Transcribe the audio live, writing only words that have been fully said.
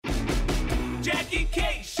Jackie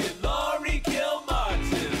Cation, Laurie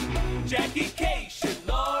Kilmartin. Jackie Cation,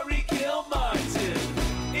 Laurie Kilmartin.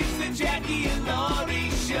 It's the Jackie and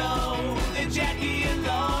Laurie Show. The Jackie and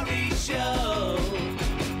Laurie Show.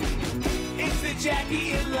 It's the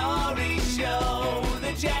Jackie and Laurie Show.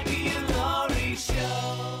 The Jackie and Laurie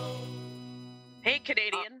Show. Hey,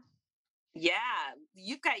 Canadian. Yeah,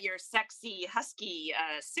 you've got your sexy, husky,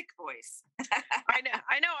 sick voice. I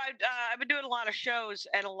know. I've been doing a lot of shows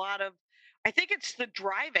and a lot of. I think it's the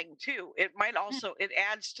driving too. It might also. It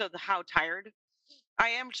adds to how tired I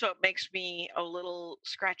am, so it makes me a little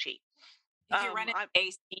scratchy. If you're running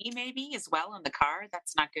AC maybe as well in the car,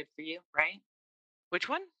 that's not good for you, right? Which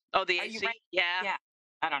one? Oh, the Are AC. you right? Yeah. Yeah,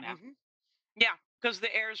 I don't know. Mhm. Yeah, because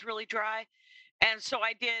the air is really dry, and so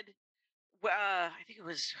I did. I think it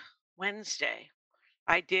was Wednesday.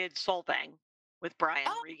 I did Solvang with Brian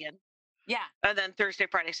Regan. Yeah. And then Thursday,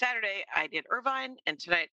 Friday, Saturday, I did Irvine, and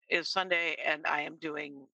tonight is Sunday, and I am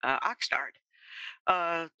doing Oxnard,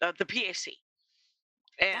 the PAC.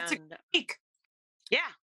 And That's a week.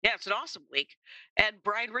 Yeah, it's an awesome week. And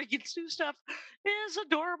Brian Regan's new stuff is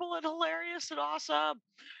adorable and hilarious and awesome.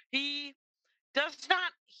 He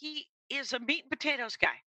is a meat and potatoes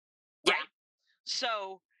guy. Yeah. Right?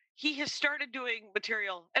 So he has started doing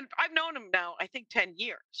material, and I've known him now, I think 10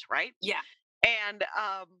 years, right? Yeah. And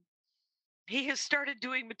he has started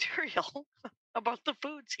doing material about the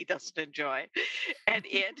foods he doesn't enjoy, and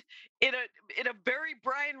it in a very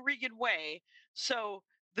Brian Regan way. So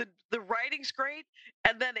the writing's great,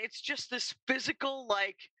 and then it's just this physical,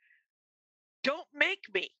 like, don't make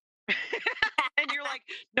me. And you're like,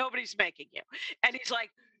 nobody's making you. And he's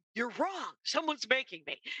like, you're wrong. Someone's making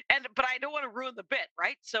me. But I don't want to ruin the bit,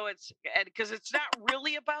 right? So because it's not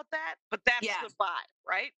really about that, but that's Yeah. the vibe,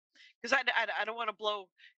 right? Because I don't want to blow.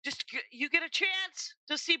 You get a chance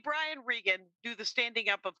to see Brian Regan do the standing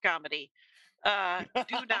up of comedy.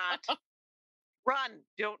 Do not run.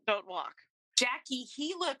 Don't walk. Jackie,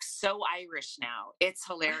 he looks so Irish now. It's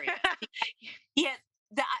hilarious. Yeah.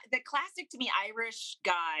 The classic to me Irish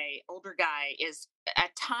guy, older guy, is a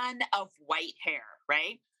ton of white hair,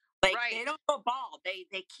 right? Like they don't go bald. They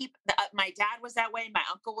keep. My dad was that way. My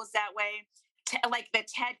uncle was that way. Like the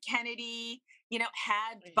Ted Kennedy,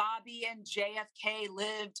 had Bobby and JFK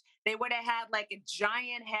lived, they would have had like a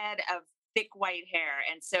giant head of thick white hair.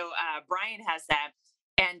 And so Brian has that,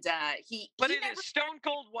 and But it is stone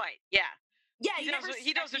cold white. Yeah. Yeah,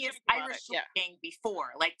 he does Irish looking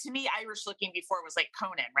before. Like to me, Irish looking before was like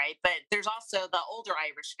Conan, right? But there's also the older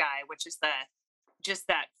Irish guy, which is just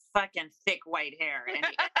that fucking thick white hair. And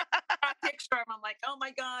a picture of him, I'm like, oh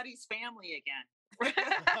my God, he's family again.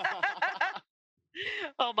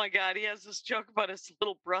 Oh my God, he has this joke about his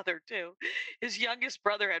little brother too. His youngest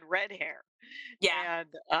brother had red hair. Yeah.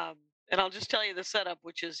 And I'll just tell you the setup,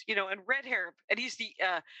 which is, and red hair, and he's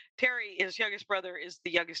Terry, his youngest brother, is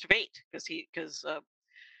the youngest of 8 because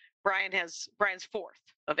Brian's 4th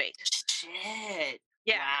of 8. Shit.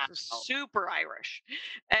 Yeah, wow. Super Irish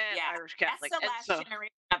and Irish Catholic. That's the last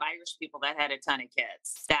generation of Irish people that had a ton of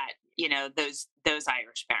kids. That those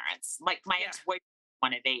Irish parents. Like my ex-boyfriend,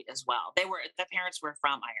 one of 8 as well. The parents were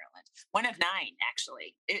from Ireland. One of 9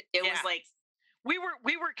 actually. It was like. We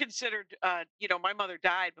were considered, my mother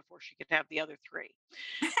died before she could have the other 3.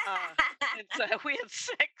 And so we had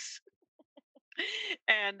 6.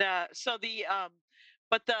 And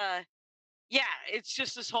it's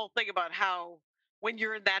just this whole thing about how when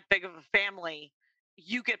you're in that big of a family,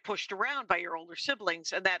 you get pushed around by your older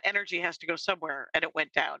siblings, and that energy has to go somewhere, and it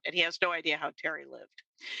went down. And he has no idea how Terry lived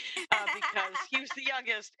because he was the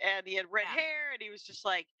youngest, and he had red hair, and he was just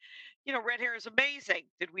like, red hair is amazing.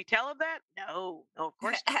 Did we tell him that? No, of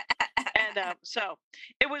course not. And so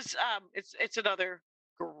it was. It's another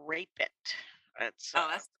great bit. That's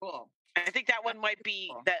cool. I think that one might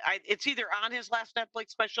be that. It's either on his last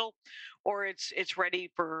Netflix special, or it's ready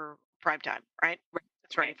for prime time. Right?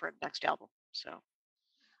 It's ready for next album. So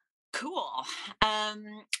cool.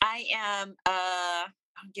 I am.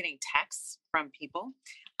 I'm getting texts from people.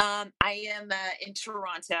 I am in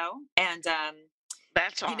Toronto, and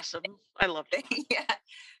that's awesome. I love it. Yeah.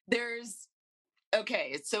 There's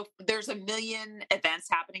a million events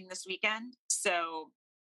happening this weekend. So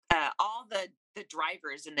all the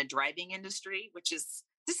drivers in the driving industry, this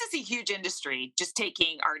is a huge industry, just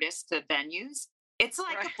taking artists to venues. It's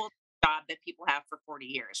like a full job that people have for 40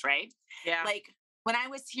 years, right? Yeah. Like when I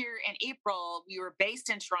was here in April, we were based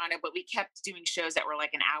in Toronto, but we kept doing shows that were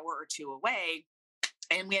like an hour or 2 away.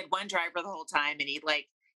 And we had one driver the whole time, and he'd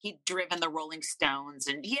driven the Rolling Stones,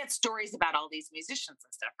 and he had stories about all these musicians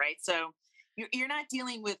and stuff, right? So you're not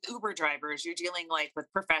dealing with Uber drivers. You're dealing like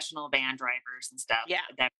with professional van drivers and stuff. Yeah.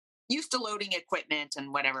 That used to loading equipment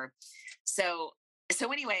and whatever. So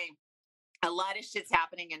anyway, a lot of shit's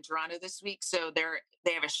happening in Toronto this week. So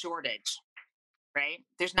they have a shortage, right?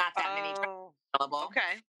 There's not that many drivers Oh, available.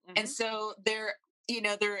 okay. And so they're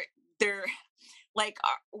like,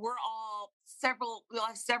 we'll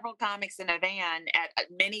have several comics in a van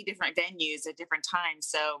at many different venues at different times.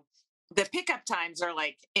 So the pickup times are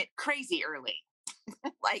like crazy early.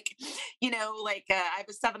 Like, I have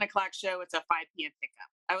a 7:00 show. It's a 5 p.m. pickup.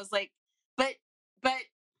 I was like, but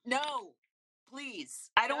no, please.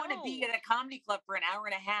 I don't want to be No. at a comedy club for an hour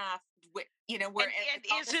and a half, where And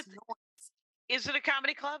all is this it noise. is it a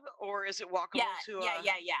comedy club or is it walkable Yeah, to?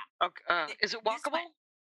 yeah. Okay, is it This walkable?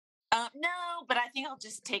 might- No, but I think I'll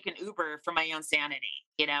just take an Uber for my own sanity,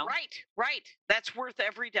 Right. That's worth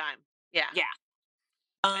every dime. Yeah. Yeah.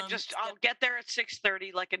 I'll get there at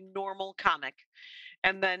 6:30 like a normal comic,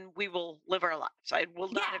 and then we will live our lives.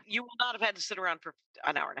 You will not have had to sit around for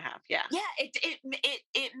an hour and a half. Yeah. Yeah,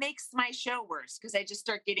 it makes my show worse because I just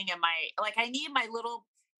start getting I need my little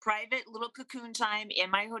private little cocoon time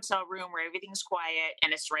in my hotel room where everything's quiet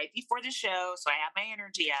and it's right before the show, so I have my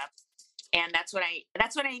energy up, and that's what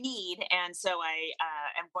I need, and so I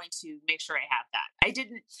am going to make sure I have that. I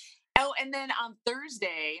didn't. Oh, and then on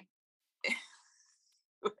Thursday.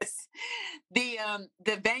 Was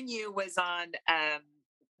the venue was on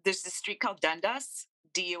there's this street called Dundas,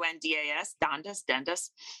 Dundas,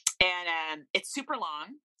 Dundas, and it's super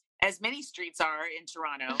long, as many streets are in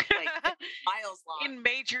Toronto, like miles long. In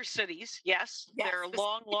major cities, yes, they're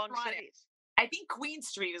long Toronto. cities. I think Queen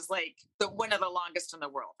Street is like one of the longest in the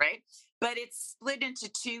world, right? But it's split into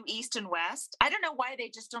two, east and west. I don't know why they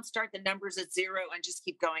just don't start the numbers at 0 and just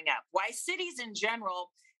keep going up. Why cities in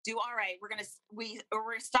general do, all right,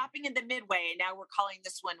 we're stopping in the midway, and now we're calling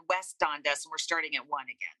this one West Dundas, and we're starting at 1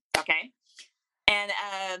 again. Okay. And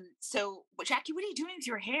so Jackie, what are you doing with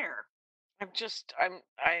your hair? I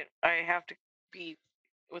have to be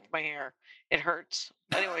with my hair. It hurts.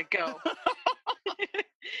 Anyway, go.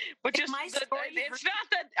 But If my story it's not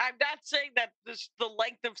that I'm not saying that the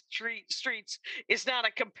length of streets is not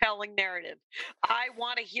a compelling narrative. I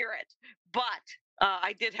want to hear it, but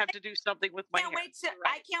I did have to do something with my hair.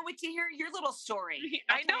 I can't wait to hear your little story. Okay?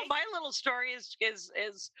 I know my little story is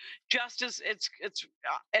just as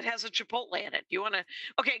it has a Chipotle in it. You want to?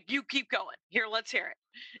 Okay, you keep going. Here, let's hear it.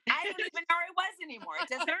 I don't even know where I was anymore. It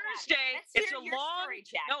doesn't Thursday. It's a long story,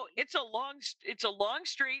 Jackie. No, it's a long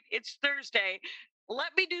street. It's Thursday.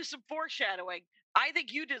 Let me do some foreshadowing. I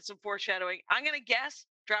think you did some foreshadowing. I'm gonna guess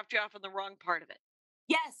dropped you off in the wrong part of it.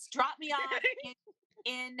 Yes, drop me off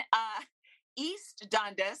in East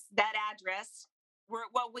Dundas, that address.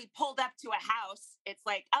 We pulled up to a house. It's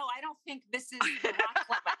like, oh, I don't think this is the rock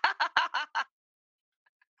club.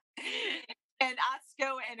 And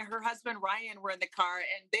Atsuko and her husband Ryan were in the car,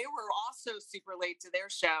 and they were also super late to their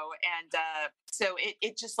show. And so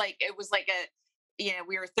it just it was like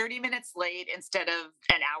we were 30 minutes late instead of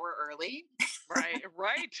an hour early.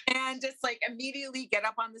 Right. And just immediately get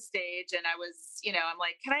up on the stage, and I was, I'm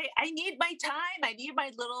like, I need my time. I need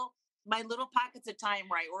my little pockets of time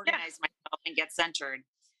where I organize myself and get centered.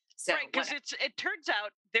 So right, because it turns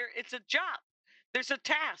out it's a job. There's a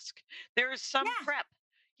task. There is some prep.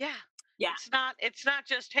 Yeah. Yeah. It's not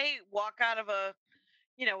just, hey, walk out of a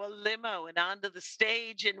limo and onto the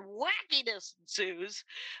stage and wackiness ensues.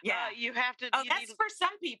 Yeah. You have to. That's for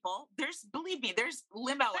some people. Believe me, there's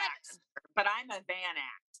limo acts, but I'm a van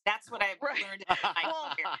act. That's what I've learned.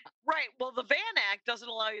 Right. Well, the van act doesn't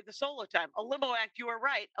allow you the solo time. A limo act, you are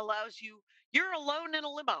right, allows you're alone in a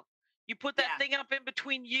limo. You put that thing up in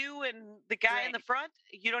between you and the guy in the front.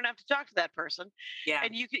 You don't have to talk to that person. Yeah.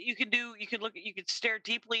 And you could stare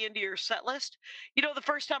deeply into your set list. The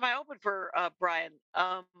first time I opened for Brian,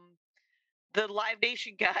 the Live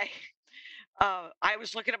Nation guy, I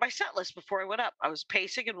was looking at my set list before I went up. I was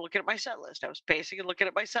pacing and looking at my set list.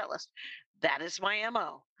 That is my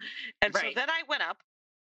MO. And so then I went up,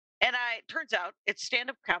 and turns out it's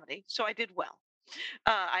stand-up comedy, so I did well.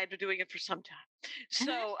 I had been doing it for some time.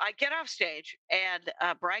 So I get off stage,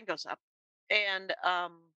 and Brian goes up, and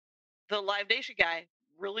the Live Nation guy,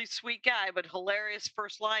 really sweet guy, but hilarious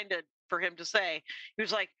first line for him to say. He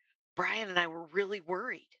was like, Brian and I were really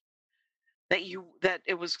worried that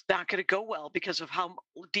it was not going to go well because of how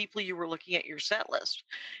deeply you were looking at your set list.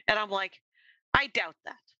 And I'm like, I doubt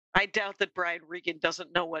that. I doubt that Brian Regan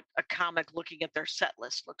doesn't know what a comic looking at their set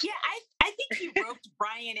list looks like. Yeah, I think he roped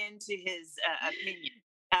Brian into his opinion.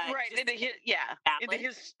 Into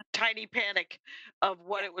his tiny panic of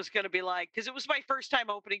what it was going to be like, because it was my first time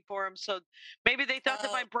opening for him. So maybe they thought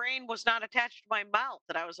that my brain was not attached to my mouth,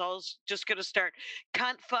 that I was always just going to start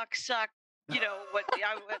cunt, fuck, suck, what?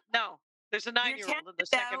 No, there's a 9-year-old in the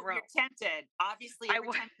second row. You're tempted. Obviously, I every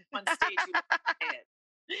wa- time you're on stage, you want to say it.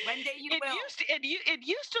 One day you will. It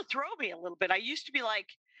used to throw me a little bit. I used to be like,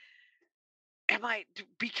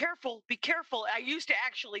 be careful, be careful. I used to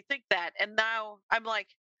actually think that. And now I'm like,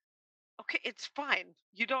 okay, it's fine.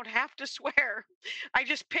 You don't have to swear. I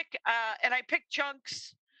just and I pick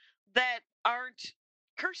chunks that aren't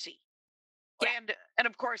cursy. Yeah. And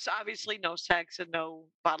of course, obviously no sex and no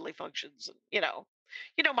bodily functions.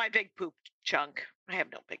 My big poop chunk. I have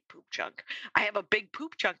no big poop chunk. I have a big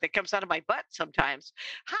poop chunk that comes out of my butt sometimes.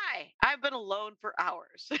 Hi, I've been alone for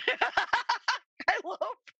hours.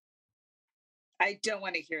 I don't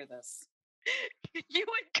want to hear this. You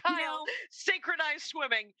and Kyle synchronized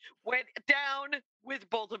swimming went down with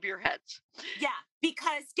both of your heads. Yeah,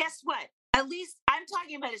 because guess what? At least I'm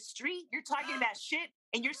talking about a street. You're talking about shit,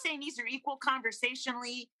 and you're saying these are equal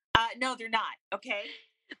conversationally. No, they're not. Okay.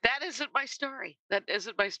 That isn't my story. That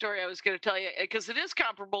isn't my story. I was going to tell you because it is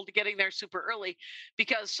comparable to getting there super early.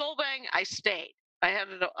 Because Solvang, I stayed. I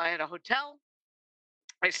had a hotel.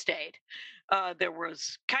 I stayed. There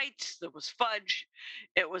was kites. There was fudge.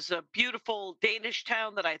 It was a beautiful Danish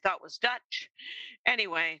town that I thought was Dutch.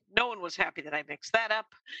 Anyway, no one was happy that I mixed that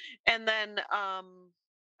up. And then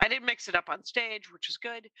I didn't mix it up on stage, which is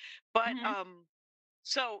good. But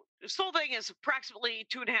so Solvang is approximately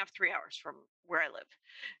 2.5, 3 hours from where I live.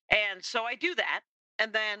 And so I do that.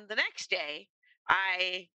 And then the next day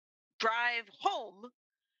I drive home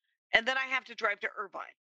and then I have to drive to Irvine.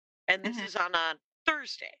 And this is on a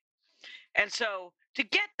Thursday. And so to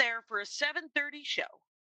get there for a 7:30 show,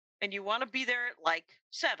 and you want to be there at like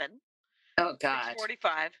 7. Oh God.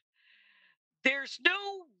 6:45. There's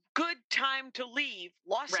no good time to leave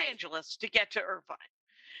Los Angeles to get to Irvine.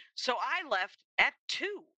 So I left at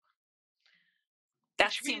 2.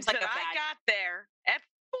 That seems like I got there at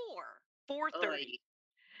 4:30.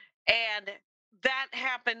 And that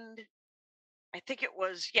happened, I think it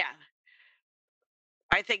was,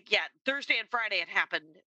 Thursday and Friday it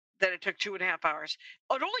happened that it took 2.5 hours.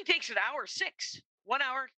 It only takes an hour 6, 1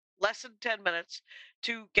 hour, less than 10 minutes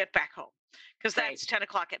to get back home because that's 10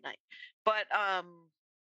 o'clock at night. But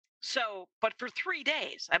but for 3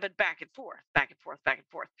 days, I've been back and forth, back and forth, back and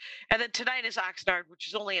forth. And then tonight is Oxnard, which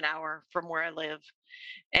is only an hour from where I live.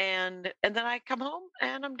 And then I come home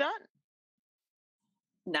and I'm done.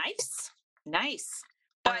 Nice.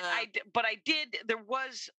 But I did, there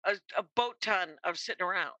was a boat ton of sitting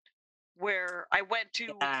around where I went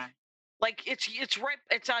to, like, it's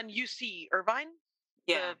on UC Irvine,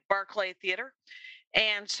 the Barclay Theater.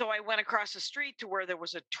 And so I went across the street to where there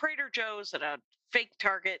was a Trader Joe's and a fake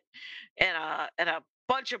Target and a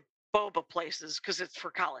bunch of boba places because it's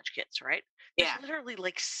for college kids, right? There's literally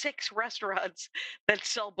like 6 restaurants that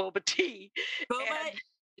sell boba tea. Boba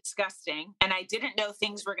disgusting, and I didn't know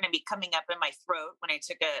things were going to be coming up in my throat when I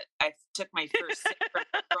took my first sip from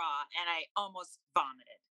the straw, and I almost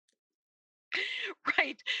vomited.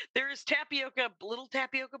 Right. There's little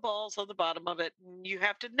tapioca balls on the bottom of it. And you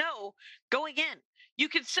have to know going in. You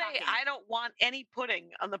could say, I don't want any pudding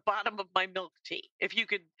on the bottom of my milk tea. If you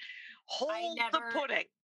could hold the pudding.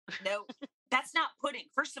 No, that's not pudding.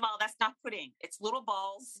 First of all, that's not pudding. It's little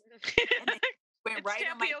balls. And they went right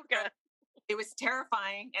on my throat. It was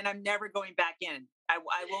terrifying, and I'm never going back in. I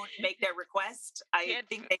won't make that request. I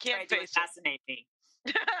think they tried to assassinate me.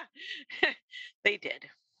 They did.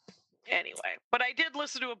 Anyway, but I did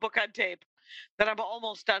listen to a book on tape that I'm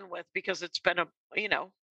almost done with because it's been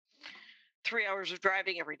 3 hours of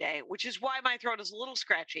driving every day, which is why my throat is a little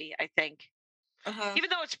scratchy, I think. Even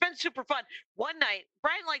though it's been super fun. One night,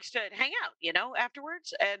 Brian likes to hang out,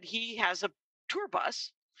 afterwards, and he has a tour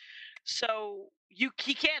bus. So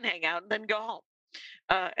he can hang out and then go home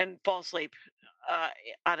and fall asleep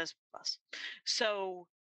on his bus. So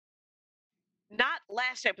not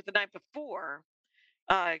last night, but the night before,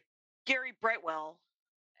 Gary Brightwell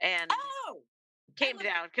came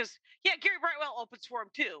down because Gary Brightwell opens for him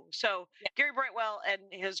too. So Gary Brightwell and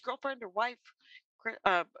his girlfriend or wife,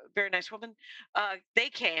 very nice woman, they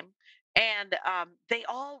came and they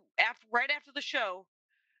all right after the show,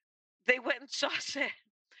 they went and saw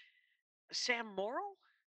Sam Morrill.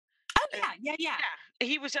 Oh yeah.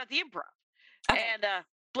 He was at the Improv, and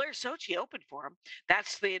Blair Sochi opened for him.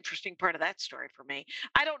 That's the interesting part of that story for me.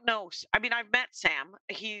 I don't know. I mean, I've met Sam.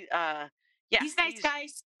 He's a nice guy,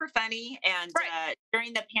 super funny. And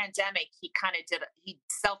during the pandemic, he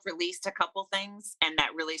self-released a couple things, and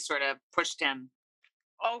that really sort of pushed him.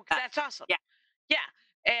 Oh, that's awesome. Yeah.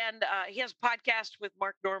 And he has a podcast with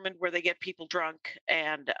Mark Norman where they get people drunk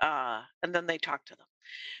and then they talk to them.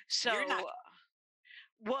 So,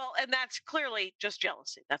 Well, and that's clearly just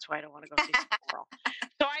jealousy. That's why I don't want to go see Squirrel.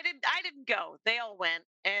 So I didn't go. They all went,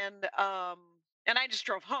 and I just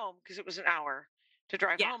drove home because it was an hour to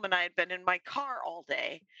drive Yeah. home, and I had been in my car all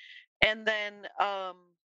day. And then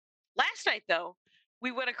last night though,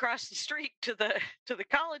 we went across the street to the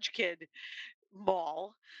College Kid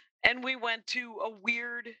mall, and we went to a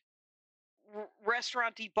weird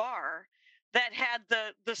restauranty bar that had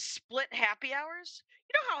the split happy hours.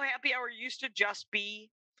 You know how happy hour used to just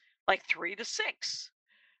be like 3 to 6.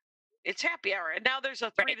 It's happy hour, and now there's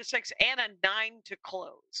a 3 Right. to 6 and a 9 to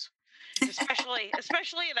close. Especially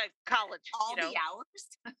in a college, All the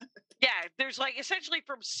hours. yeah, there's like essentially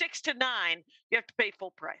from 6 to 9 you have to pay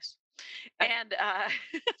full price. Okay. And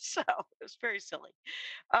so it was very silly.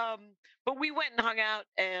 But we went and hung out,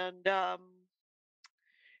 and that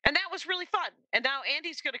was really fun. And now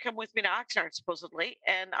Andy's going to come with me to Oxnard supposedly,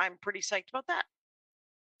 and I'm pretty psyched about that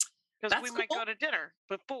because we That's might cool. go to dinner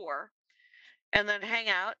before and then hang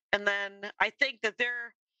out. And then I think that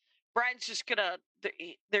Brian's just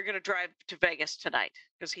they're gonna drive to Vegas tonight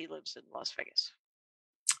because he lives in Las Vegas.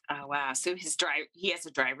 Oh wow! So he has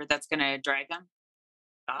a driver that's going to drive him.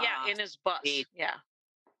 Yeah, Ah, in his bus. sweet. Yeah.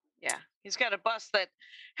 He's got a bus that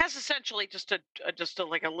has essentially just a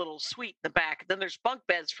like a little suite in the back. Then there's bunk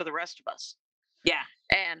beds for the rest of us. Yeah.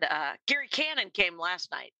 And Gary Cannon came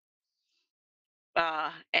last night,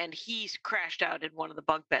 and he's crashed out in one of the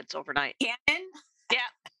bunk beds overnight. Cannon. Yeah.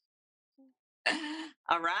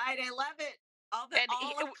 All right, I love it. All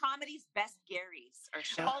And of comedy's best Garys are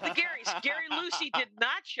showing. all the Garys. Gary Lucy did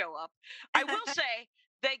not show up. I will say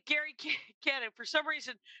that Gary Cannon, for some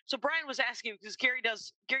reason, so Brian was asking because Gary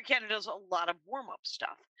Cannon does a lot of warm up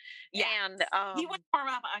stuff. Yeah. And He went warm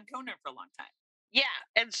up on Conan for a long time. yeah,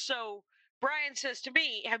 and so Brian says to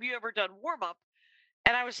me, "Have you ever done warm up?"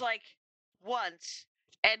 And I was like, "Once."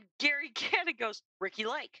 And Gary Cannon goes, "Ricky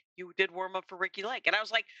Lake. You did warm up for Ricky Lake." And I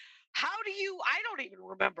was like, "How do you? I don't even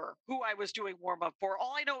remember who I was doing warm up for.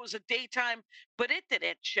 All I know was a daytime But It Did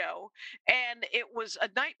It show, and it was a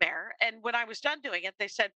nightmare. And when I was done doing it, they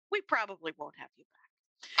said, 'We probably won't have you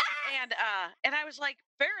back.'" And I was like,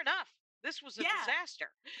 "Fair enough. This was a Yeah.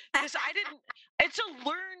 disaster because I didn't. It's a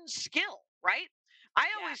learned skill, right? I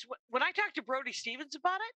Yeah. always when I talked to Brody Stevens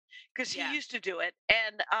about it because he Yeah. used to do it,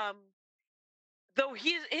 and though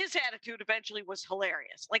his attitude eventually was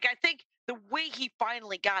hilarious. Like I think the way he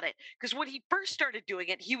finally got it, because when he first started doing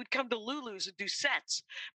it, he would come to Lulu's and do sets,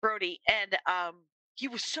 Brody, and he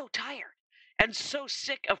was so tired and so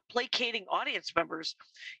sick of placating audience members,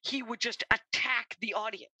 he would just attack the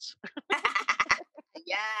audience.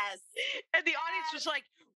 Yes. And the audience was like,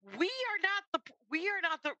 we are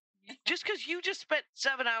not the just because you just spent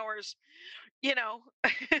 7 hours,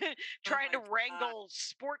 trying my to wrangle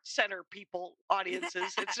Sports Center people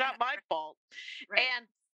audiences. It's not my fault. Right.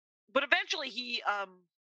 But eventually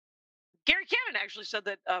Gary Cannon actually said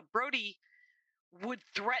that Brody would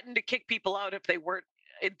threaten to kick people out if they weren't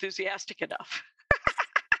enthusiastic enough.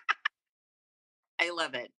 I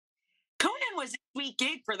love it. Conan was a sweet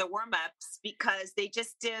gig for the warm-ups because they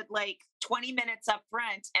just did like 20 minutes up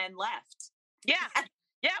front and left. Yeah.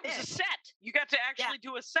 Yeah, it was a set. You got to actually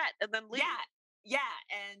do a set and then leave. Yeah.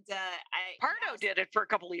 And Pardo did it for a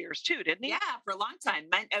couple of years too, didn't he? Yeah, for a long time.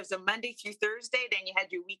 It was a Monday through Thursday. Then you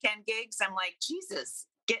had your weekend gigs. I'm like, Jesus,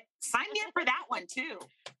 sign me up for that one too.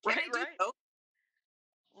 Can I do both?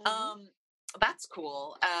 Mhm. That's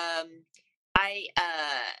cool. I've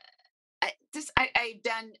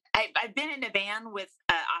been in a van with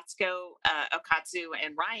Atsuko Okatsu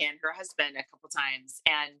and Ryan, her husband, a couple times,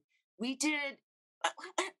 and we did.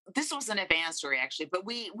 This wasn't a van story actually, but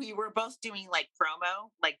we were both doing like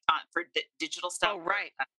promo, like for the digital stuff. Oh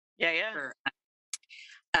right, yeah. For,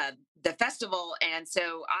 the festival, and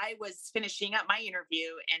so I was finishing up my interview,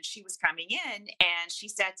 and she was coming in, and she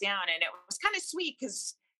sat down, and it was kind of sweet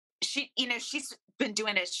because she's been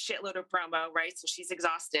doing a shitload of promo, right? So she's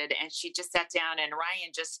exhausted, and she just sat down, and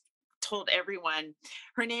Ryan just told everyone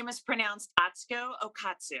her name is pronounced Atsuko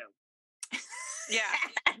Okatsu. Yeah.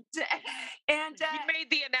 and he made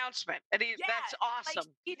the announcement, and that's awesome. Like,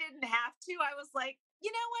 he didn't have to. I was like,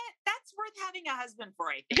 you know what? That's worth having a husband for,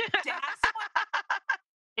 I think. To have someone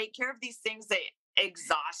take care of these things that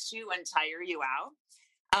exhaust you and tire you out.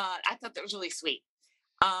 I thought that was really sweet.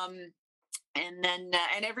 And then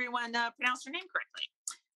and everyone pronounced her name correctly.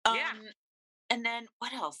 And then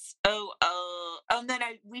what else? And then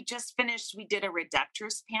we just finished. We did a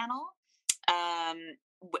Reductress panel.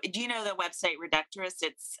 Do you know the website Reductress?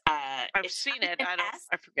 I've seen it.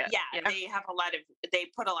 I forget. Yeah, they have they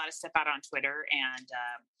put a lot of stuff out on Twitter, and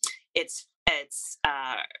it's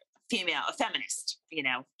feminist,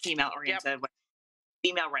 female oriented. Yep.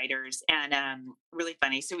 female writers, and really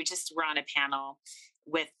funny. So we just were on a panel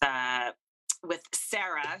with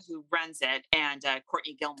Sarah, who runs it, and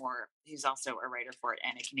Courtney Gilmore, who's also a writer for it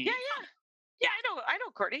and a Canadian. Yeah. I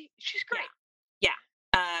know Courtney. She's great. Yeah.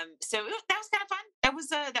 So that was kind of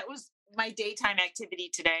fun. That was my daytime activity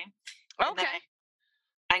today. Okay.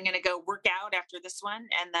 I'm gonna go work out after this one,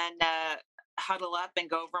 and then huddle up and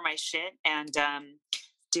go over my shit and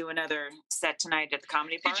do another set tonight at the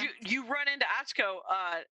Comedy Bar. Did you run into Atsuko?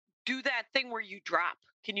 Do that thing where you drop.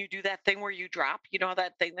 Can you do that thing where you drop? You know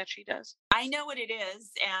that thing that she does? I know what it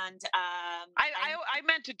is, and I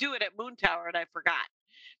meant to do it at Moon Tower and I forgot.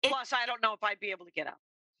 Plus, I don't know if I'd be able to get up.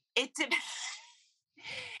 It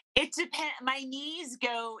depends. My knees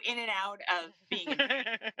go in and out of being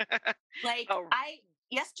like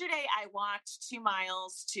yesterday I walked 2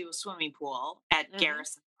 miles to a swimming pool at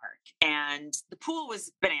Garrison Park, and the pool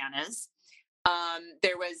was bananas.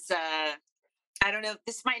 There was I don't know if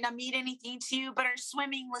this might not mean anything to you, but our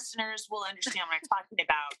swimming listeners will understand what I'm talking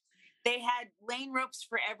about. They had lane ropes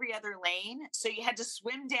for every other lane. So you had to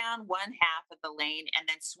swim down one half of the lane and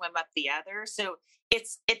then swim up the other. So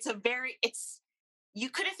you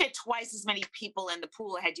could have fit twice as many people in the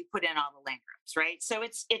pool had you put in all the lane ropes, right? So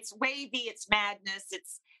it's wavy, it's madness.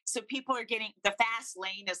 So people are getting, the fast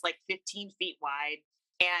lane is like 15 feet wide,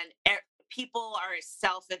 and people are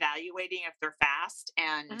self-evaluating if they're fast,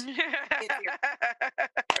 and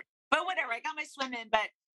but whatever, I got my swim in. But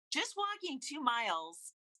just walking 2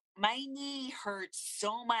 miles, my knee hurts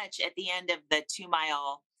so much at the end of the 2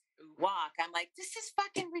 mile walk. I'm like, this is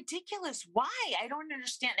fucking ridiculous. Why? I don't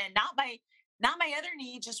understand. And not my other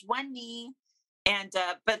knee, just one knee. And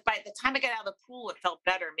but by the time I got out of the pool, it felt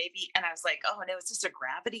better. Maybe, and I was like, oh no, it's just a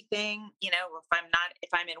gravity thing. You know, if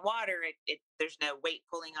I'm in water, it there's no weight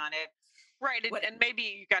pulling on it. Right, and maybe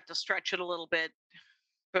you got to stretch it a little bit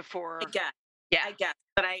before. I guess.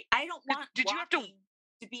 But I don't want did you have to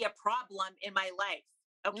be a problem in my life.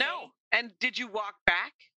 Okay? No. And did you walk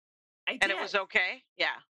back? I did. And it was okay?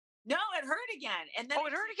 Yeah. No, it hurt again. And then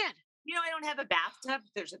it hurt again. You know, I don't have a bathtub.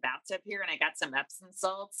 There's a bathtub here, and I got some Epsom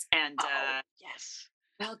salts, and yes,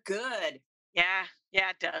 felt good. Yeah,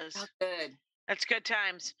 it does. Felt good. That's good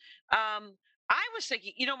times. I was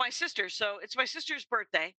thinking, my sister. So it's my sister's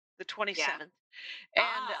birthday, the 27th,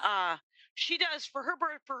 and she does for her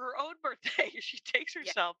own birthday. She takes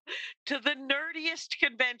herself to the nerdiest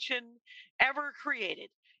convention ever created.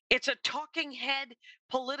 It's a talking head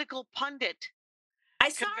political pundit. I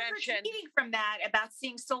saw her tweeting from that about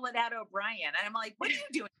seeing Soledad O'Brien, and I'm like, what are you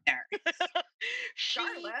doing there? She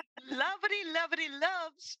lovety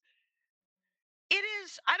loves. It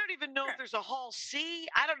is, I don't even know if there's a Hall C.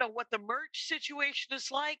 I don't know what the merch situation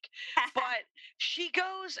is like, but she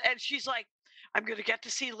goes and she's like, I'm going to get to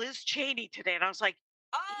see Liz Cheney today. And I was like,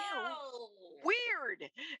 oh, weird.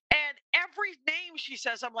 And every name she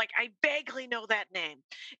says, I'm like, I vaguely know that name.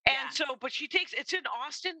 And so, but it's in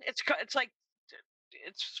Austin. It's like,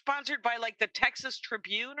 it's sponsored by like the Texas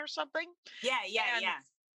Tribune or something. Yeah.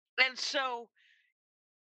 And so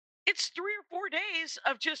it's 3 or 4 days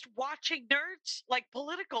of just watching nerds, like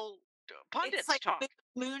political pundits, talk.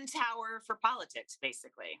 Moon Tower for politics,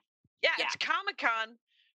 basically. Yeah. It's Comic-Con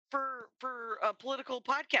for political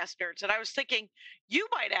podcast nerds. And I was thinking you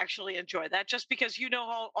might actually enjoy that just because you know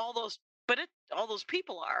how all those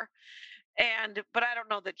people are. But I don't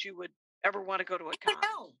know that you would ever want to go to a con.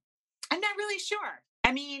 No, I'm not really sure.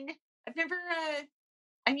 I mean, I've never.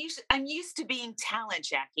 I'm used to being talent,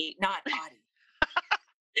 Jackie, not Audie.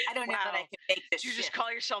 I don't know that I can make this. Did you just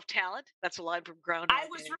call yourself talent? That's a line from Groundhog Day. I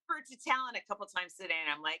was referred to talent a couple times today,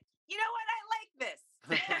 and I'm like, you know what? I like this.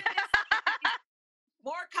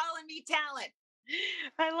 More calling me talent.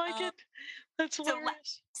 I like it. That's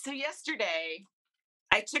hilarious. So yesterday,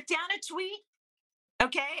 I took down a tweet.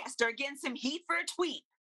 Okay, I started getting some heat for a tweet.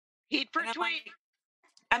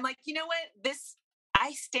 I'm like, you know what?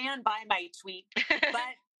 I stand by my tweet,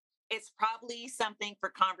 but it's probably something for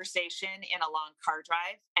conversation in a long car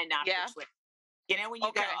drive and not for Twitter. You know, when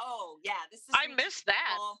you go, oh yeah, this is. I missed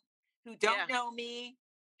that. Who don't know me,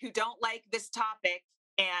 who don't like this topic,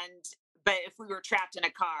 but if we were trapped in a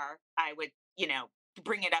car, I would,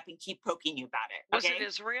 bring it up and keep poking you about it. Okay?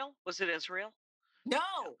 Was it Israel? No.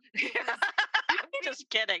 I'm just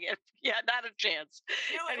kidding. Not a chance.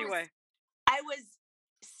 Anyway.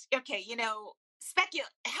 Okay,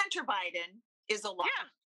 Hunter Biden is a lot.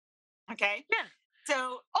 Yeah. Okay? Yeah.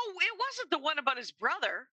 So. Oh, it wasn't the one about his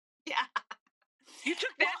brother. Yeah. You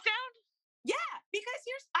took that down? Yeah, because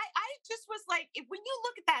I just was like, when you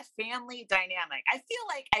look at that family dynamic, I feel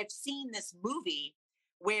like I've seen this movie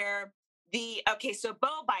where so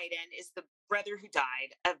Beau Biden is the brother who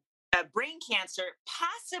died of brain cancer,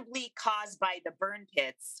 possibly caused by the burn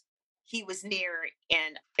pits he was near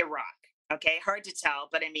in Iraq. Okay, hard to tell,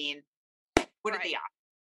 but I mean, what are the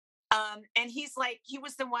odds? And he's like, he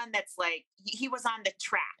was the one that's like, he was on the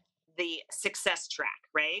track, the success track,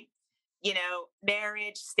 right? You know,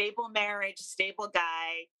 marriage, stable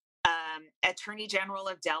guy, attorney general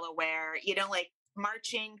of Delaware, you know, like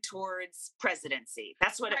marching towards presidency.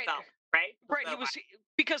 That's what it felt, right? Right. He was,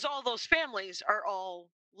 because all those families are all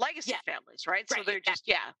legacy families, right? So they're just,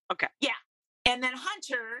 okay. Yeah. And then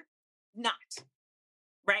Hunter, not,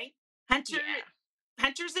 right?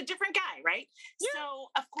 Hunter's a different guy, right? Yeah. So,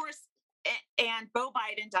 of course, and Beau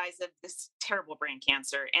Biden dies of this terrible brain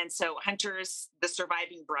cancer. And so Hunter's the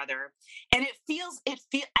surviving brother. And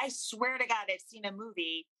I swear to God, I've seen a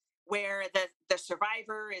movie where the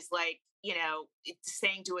survivor is like, you know,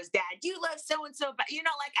 saying to his dad, you love so-and-so, but you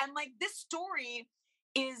know, like, I'm like, this story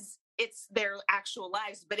it's their actual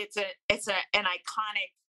lives, but it's an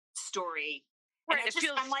iconic story. Right.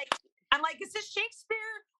 And I'm like, is this Shakespeare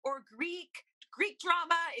or Greek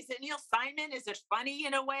drama? Is it Neil Simon? Is it funny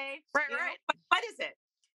in a way? Right, right. What is it?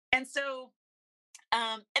 And so,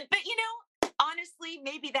 but you know, honestly,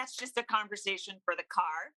 maybe that's just a conversation for the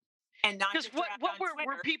car, and not just what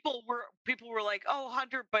were people were like, oh,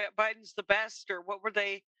 Hunter Biden's the best, or what were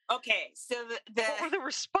they? Okay, so what were the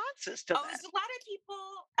responses to that? There's a lot of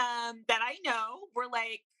people that I know were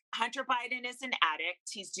like, Hunter Biden is an addict.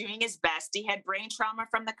 He's doing his best. He had brain trauma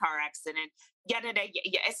from the car accident. Yeah.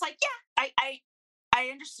 It's like, yeah, I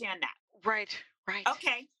understand that. Right.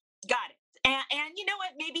 Okay, got it. And you know what?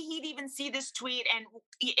 Maybe he'd even see this tweet and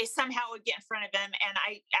somehow would get in front of him. And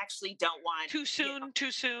I actually don't want too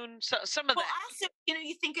soon. So some of that. Also, you know,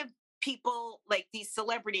 you think of people like these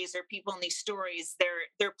celebrities or people in these stories.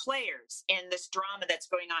 They're players in this drama that's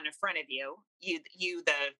going on in front of you. You,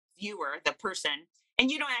 the viewer, the person. And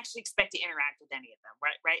you don't actually expect to interact with any of them,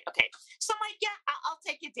 right? Okay. So I'm like, yeah, I'll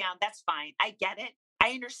take it down. That's fine. I get it.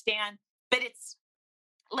 I understand. But it's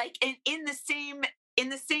like in the same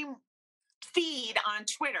feed on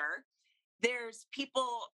Twitter, there's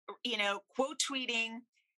people, you know, quote tweeting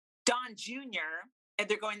Don Jr. and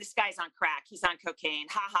they're going, this guy's on crack. He's on cocaine.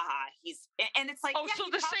 Ha ha ha. And it's like,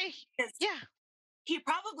 he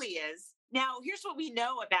probably is. Now, here's what we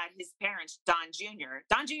know about his parents, Don Jr.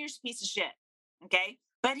 Don Jr.'s a piece of shit. Okay.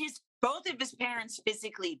 But both of his parents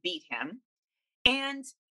physically beat him. And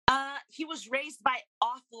he was raised by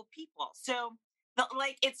awful people. So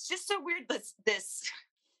it's just so weird.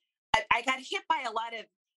 I got hit by a lot of,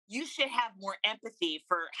 you should have more empathy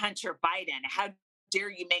for Hunter Biden. How dare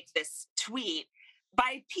you make this tweet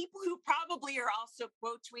by people who probably are also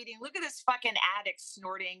quote tweeting. Look at this fucking addict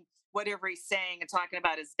snorting whatever he's saying and talking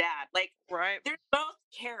about his dad. Like, they're both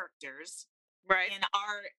characters. Right.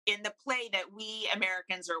 In the play that we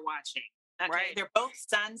Americans are watching. Okay. Right. They're both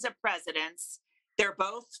sons of presidents. They're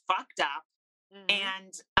both fucked up. Mm-hmm.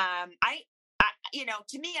 And I you know,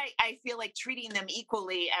 to me, I feel like treating them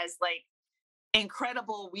equally as like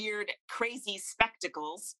incredible, weird, crazy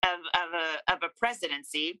spectacles of a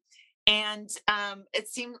presidency. And it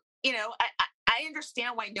seemed, you know, I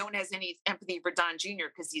understand why no one has any empathy for Don Jr.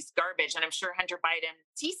 because he's garbage. And I'm sure Hunter Biden,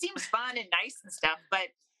 he seems fun and nice and stuff, but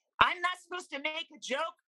I'm not supposed to make a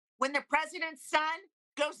joke when the president's son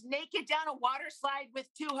goes naked down a water slide with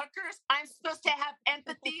two hookers. I'm supposed to have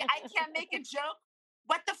empathy. I can't make a joke.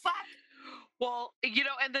 What the fuck? Well, you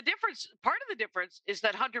know, and part of the difference is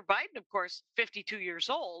that Hunter Biden, of course, 52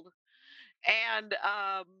 years old, and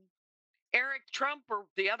Eric Trump or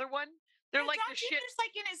the other one, they're like the shit. He's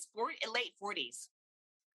like in his late 40s.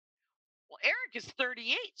 Well, Eric is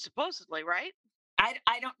 38, supposedly, right?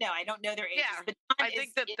 I don't know. I don't know their ages. Yeah, but I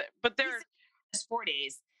think but they're in his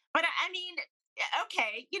 40s. But I mean,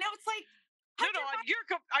 okay, you know, it's like no,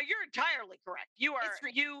 you're entirely correct. You are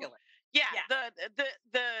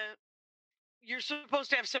the you're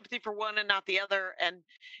supposed to have sympathy for one and not the other, and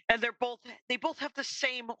they both have the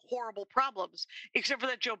same horrible problems, except for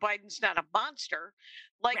that Joe Biden's not a monster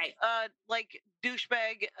like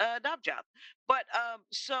douchebag knob job. But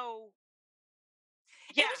so.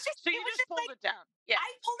 Yeah, so you just pulled it down. Yeah,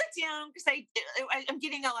 I pulled it down because I'm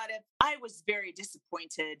getting a lot of. I was very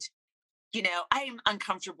disappointed. You know, I am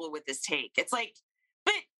uncomfortable with this take. It's like,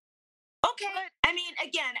 but okay. But, I mean,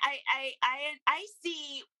 again, I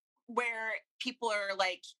see where people are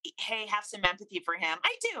like, hey, have some empathy for him.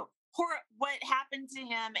 I do. What happened to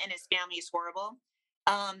him and his family is horrible.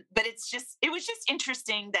 But it was just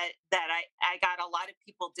interesting that I got a lot of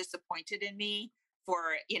people disappointed in me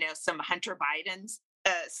for, you know, some Hunter Biden's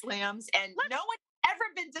slams, and no one ever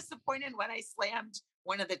been disappointed when I slammed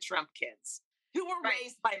one of the Trump kids who were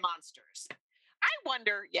raised by monsters. I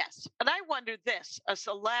wonder, yes, and I wonder this as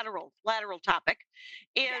a lateral topic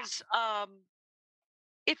is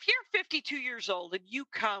if you're 52 years old and you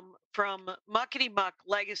come from muckety muck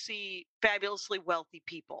legacy, fabulously wealthy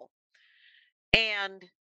people, and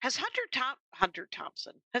has Hunter S.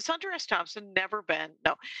 Thompson never been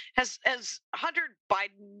has Hunter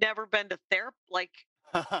Biden never been to therapy, like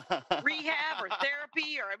rehab or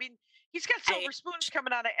therapy, or I mean, he's got silver spoons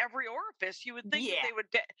coming out of every orifice. You would think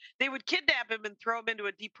that they would kidnap him and throw him into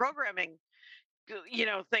a deprogramming,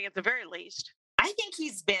 thing at the very least. I think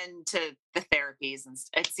he's been to the therapies, and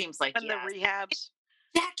it seems like the rehabs.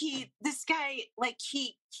 Jackie, this guy, like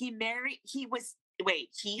he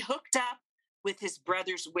hooked up with his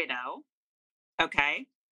brother's widow. Okay.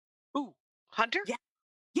 Ooh, Hunter? Yeah.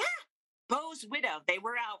 Bo's widow. They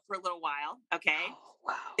were out for a little while. Okay. Oh,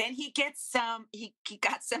 wow. Then he gets he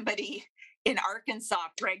got somebody in Arkansas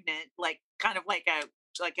pregnant, kind of like a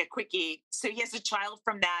quickie. So he has a child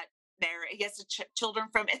from that there. He has children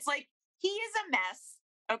from, it's like, he is a mess.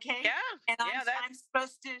 Okay. Yeah. And I'm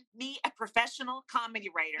supposed to be a professional comedy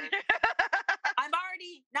writer. I'm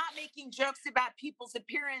already not making jokes about people's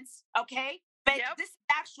appearance. Okay. But this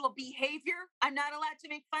actual behavior, I'm not allowed to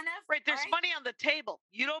make fun of. Right. There's money on the table.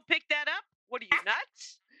 You don't pick that up? What are you,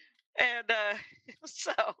 nuts? And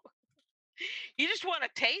so you just want to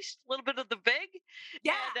taste a little bit of the vig?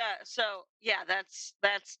 Yeah. And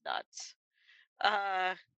that's nuts.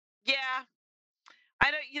 Yeah. I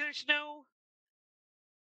don't, there's no,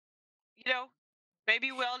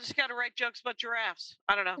 maybe we all just got to write jokes about giraffes.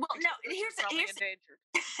 I don't know. Well, no, here's endangered.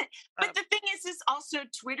 But the thing is also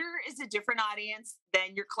Twitter is a different audience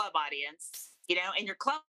than your club audience, and your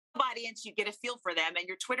club audience, you get a feel for them, and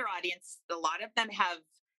your Twitter audience, a lot of them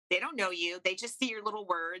they don't know you. They just see your little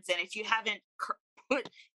words. And if you haven't put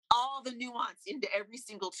all the nuance into every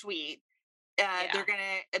single tweet, they're going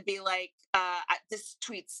to be like, this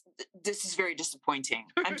is very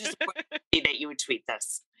disappointing. I'm disappointed that you would tweet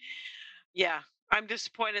this. Yeah. I'm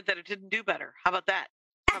disappointed that it didn't do better. How about that?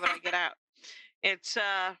 How about I get out? It's,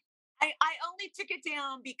 I only took it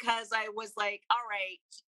down because I was like, all right,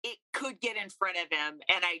 it could get in front of him.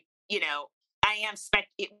 And I am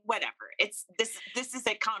whatever. This is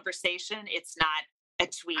a conversation. It's not a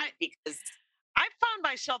tweet because I found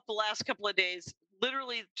myself the last couple of days,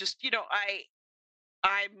 literally just,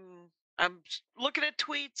 I'm looking at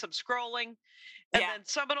tweets, I'm scrolling, and then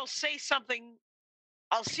someone will say something.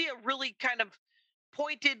 I'll see a really kind of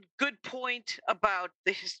pointed, good point about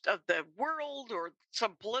of the world or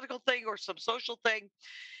some political thing or some social thing,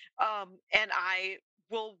 and I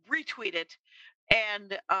will retweet it,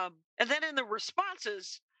 and then in the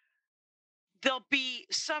responses, there'll be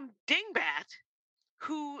some dingbat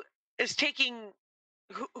who is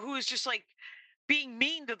who is just like being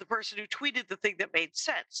mean to the person who tweeted the thing that made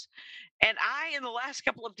sense. And I, in the last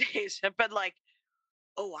couple of days, have been like,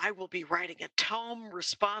 oh, I will be writing a tome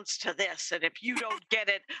response to this. And if you don't get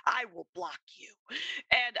it, I will block you.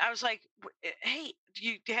 And I was like, hey,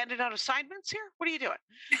 you handed out assignments here? What are you doing?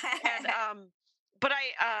 And, but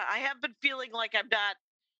I have been feeling like I'm not,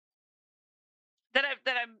 that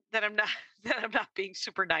I'm not being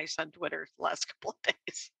super nice on Twitter the last couple of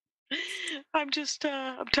days. I'm just,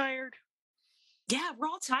 I'm tired. Yeah, we're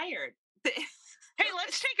all tired. Hey,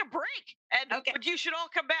 let's take a break. And but you should all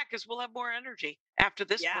come back because we'll have more energy after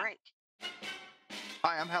this break.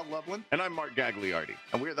 Hi, I'm Hal Loveland. And I'm Mark Gagliardi.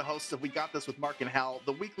 And we're the hosts of We Got This with Mark and Hal,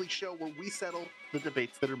 the weekly show where we settle the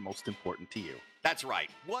debates that are most important to you. That's right.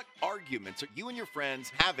 What arguments are you and your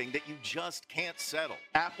friends having that you just can't settle?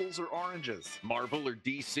 Apples or oranges? Marvel or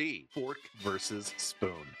DC? Fork versus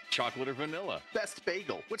spoon? Chocolate or vanilla? Best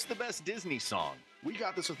bagel? What's the best Disney song? We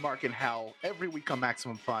Got This with Mark and Hal. Every week on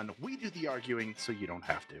Maximum Fun, we do the arguing so you don't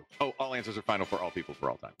have to. Oh, all answers are final for all people for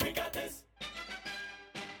all time. We got this.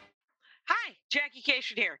 Hi, Jackie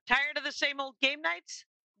Cation here. Tired of the same old game nights?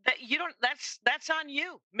 That's on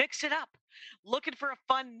you. Mix it up. Looking for a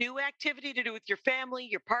fun new activity to do with your family,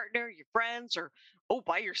 your partner, your friends, or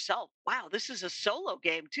by yourself. Wow, this is a solo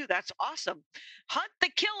game too. That's awesome. Hunt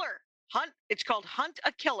the Killer. It's called Hunt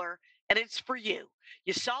a Killer, and it's for you.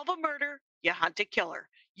 You solve a murder, you hunt a killer.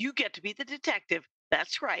 You get to be the detective.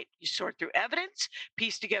 That's right. You sort through evidence,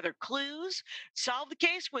 piece together clues, solve the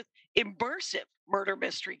case with immersive murder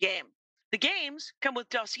mystery game. The games come with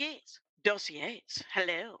dossiers,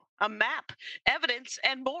 hello, a map, evidence,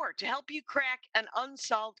 and more to help you crack an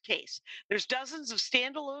unsolved case. There's dozens of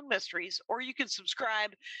standalone mysteries, or you can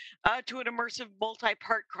subscribe to an immersive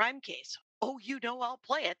multi-part crime case. Oh, I'll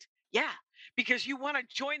play it. Yeah, because you want to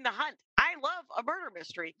join the hunt. I love a murder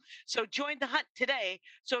mystery, so join the hunt today.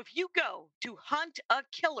 So if you go to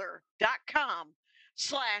huntakiller.com/Jackie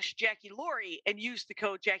huntakiller.com/Jackie Laurie and use the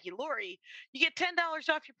code Jackie Laurie, you get $10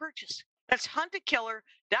 off your purchase. That's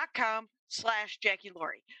huntakiller.com/Jackie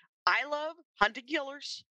Laurie. I love hunting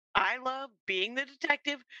killers. I love being the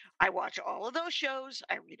detective. I watch all of those shows.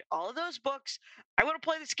 I read all of those books. I want to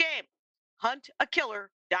play this game.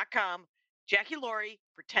 huntakiller.com/Jackie Laurie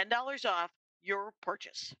for $10 off your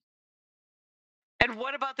purchase. And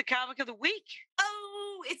what about the comic of the week?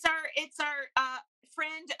 Oh, it's our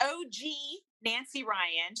friend OG Nancy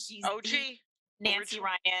Ryan. She's OG Nancy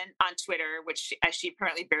Ryan on Twitter, which she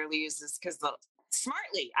apparently barely uses because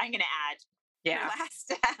smartly, I'm going to add. Yeah.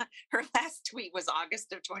 Her last tweet was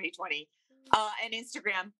August of 2020, and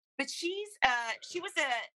Instagram. But she was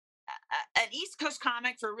an East Coast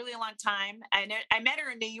comic for a really long time. I met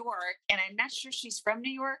her in New York, and I'm not sure she's from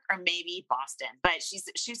New York or maybe Boston, but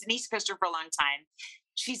she's an East Coaster for a long time.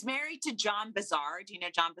 She's married to John Bazar. Do you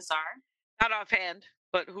know John Bazar? Not offhand,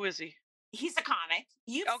 but who is he? He's a comic.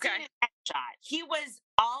 You've seen his headshot. He was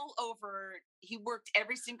all over. He worked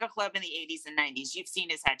every single club in the 80s and 90s. You've seen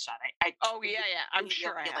his headshot. I'm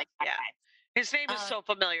sure I have. Yeah. His name is so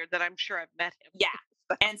familiar that I'm sure I've met him. Yeah.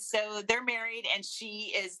 And so they're married, and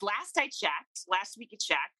she is. Last week I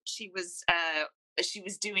checked, she was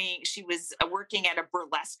working at a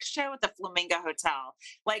burlesque show at the Flamingo Hotel,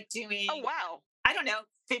 like doing. Oh wow! I don't know,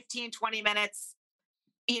 15, 20 minutes,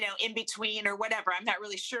 in between or whatever. I'm not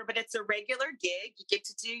really sure, but it's a regular gig. You get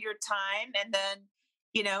to do your time and then,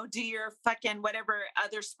 do your fucking whatever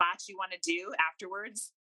other spots you want to do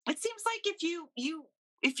afterwards. It seems like if you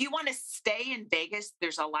want to stay in Vegas,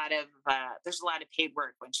 there's a lot of paid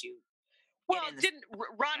work once you. Well, didn't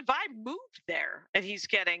Ron Vine moved there, and he's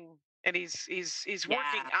working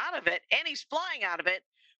out of it, and he's flying out of it,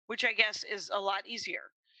 which I guess is a lot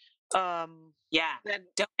easier. Don't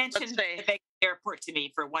mention the Vegas airport to me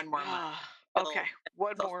for one more month. Okay,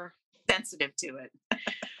 one more. Sensitive to it.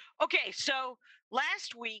 Okay, so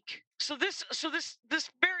last week, this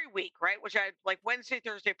very week, right? Which I like Wednesday,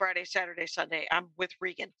 Thursday, Friday, Saturday, Sunday. I'm with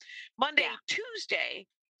Regan. Monday, Tuesday.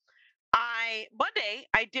 I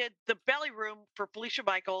did the belly room for Felicia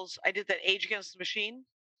Michaels. I did that Age Against the Machine.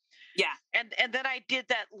 Yeah, and then I did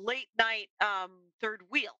that late night third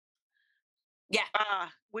wheel. Yeah.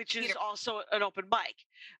 Which is also an open mic.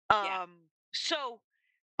 So,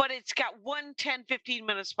 but it's got one 10,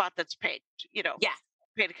 15-minute spot that's paid, Yeah.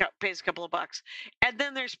 Pays a couple of bucks. And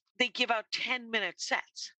then they give out 10-minute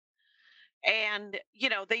sets. And,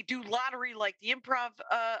 they do lottery like the improv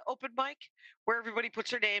open mic where everybody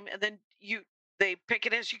puts their name and then they pick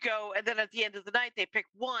it as you go. And then at the end of the night, they pick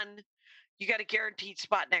one. You got a guaranteed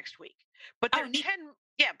spot next week. But they're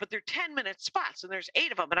 10-minute spots and there's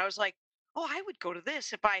 8 of them. And I was like, oh, I would go to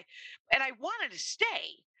this and I wanted to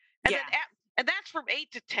stay. And then, and that's from 8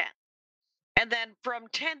 to 10. And then from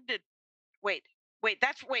 10 to,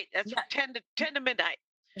 that's from 10 to midnight.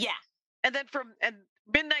 Yeah. And then from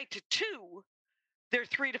midnight to 2, they're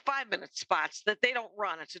 3 to 5 minute spots that they don't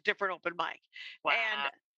run. It's a different open mic. Wow.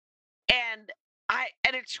 And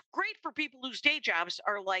it's great for people whose day jobs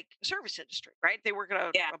are like service industry, right? They work at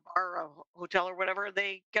a bar, a hotel or whatever.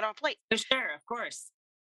 They get off late. For sure, of course.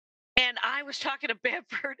 And I was talking to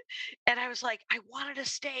Bamford, and I was like, I wanted to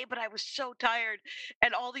stay, but I was so tired.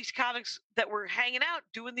 And all these comics that were hanging out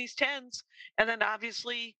doing these 10s, and then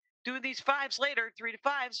obviously doing these 5s later, 3 to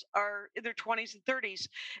 5s, are in their 20s and 30s.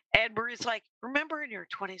 And Maria's like, remember in your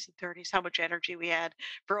 20s and 30s how much energy we had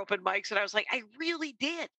for open mics? And I was like, I really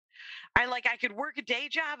did. I could work a day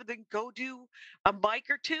job and then go do a mic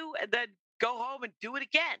or two, and then go home and do it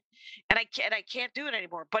again. And I can't do it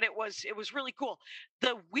anymore. But it was really cool.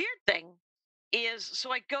 The weird thing is,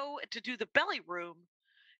 so I go to do the belly room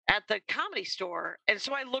at the Comedy Store, and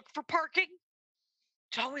so I look for parking.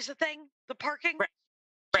 It's always a thing. The parking. Right.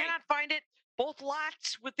 Cannot find it. Both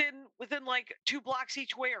lots within like 2 blocks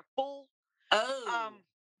each way are full. Oh.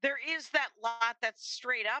 There is that lot that's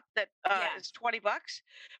straight up that is $20,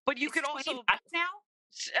 but you could also now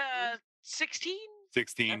 16.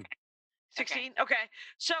 16. Okay. 16. Okay.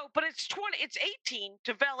 So, but it's 18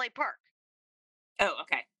 to valet park. Oh,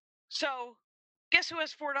 okay. So, guess who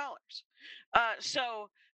has $4? So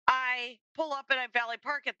I pull up and I valet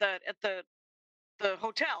park at the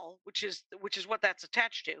hotel, which is what that's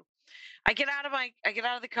attached to. I get out of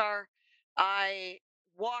the car. I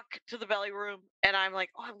walk to the belly room and I'm like,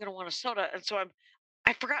 oh, I'm going to want a soda. And so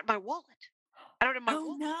I forgot my wallet. I don't have my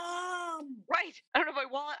wallet. No. Right. I don't have my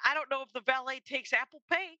wallet. I don't know if the valet takes Apple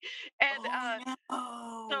Pay. And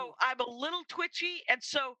so I'm a little twitchy. And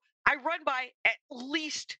so I run by at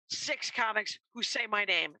least 6 comics who say my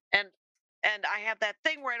name. And I have that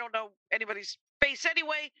thing where I don't know anybody's face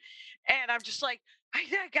anyway. And I'm just like, I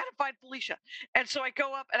gotta find Felicia. And so I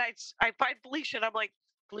go up and I find Felicia and I'm like,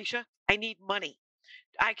 Felicia, I need money.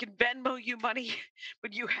 I can Venmo you money,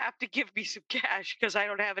 but you have to give me some cash because I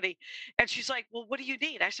don't have any. And she's like, well, what do you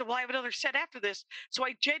need? I said, well, I have another set after this. So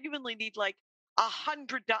I genuinely need like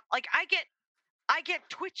 $100. Like I get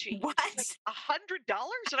twitchy. What? It's like $100.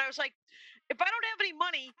 And I was like, if I don't have any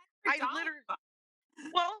money, I literally,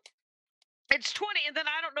 well, it's 20. And then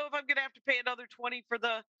I don't know if I'm going to have to pay another 20 for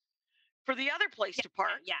the other place to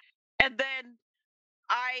park. Yeah. And then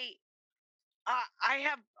I I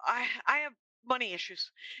have money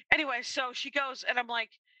issues. Anyway, so she goes and I'm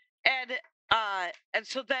like, and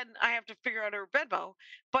so then I have to figure out her Venmo.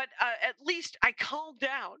 But at least I calmed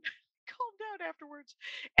down, calmed down afterwards.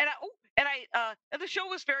 And the show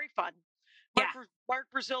was very fun. Mark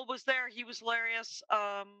Brazil was there. He was hilarious.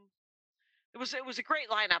 It was a great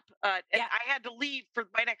lineup. And I had to leave for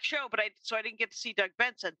my next show, so I didn't get to see Doug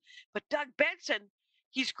Benson. But Doug Benson,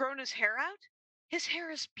 he's grown his hair out. His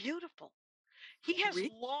hair is beautiful. He has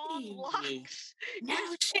long locks. No,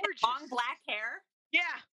 It's gorgeous. long black hair. Yeah,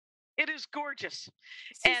 it is gorgeous.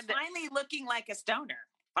 He's finally looking like a stoner.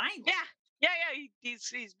 Finally. Yeah.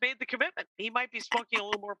 He's made the commitment. He might be smoking a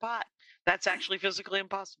little more pot. That's actually physically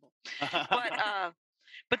impossible.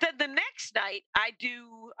 But then the next night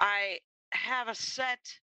I have a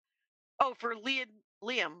set. Oh, for Liam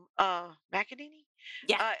McEnany.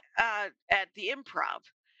 Yeah. At the Improv,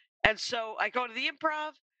 and so I go to the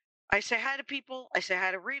Improv. I say hi to people. I say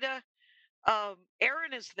hi to Rita.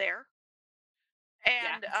 Aaron is there.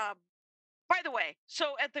 And by the way,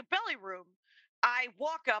 so at the belly room, I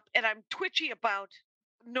walk up and I'm twitchy about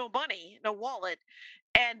no money, no wallet.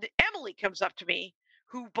 And Emily comes up to me,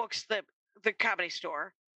 who books the Comedy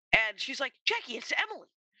Store. And she's like, Jackie, it's Emily.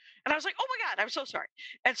 And I was like, oh my God, I'm so sorry.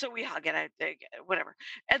 And so we hug and whatever.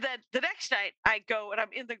 And then the next night I go and I'm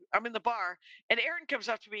in the bar and Erin comes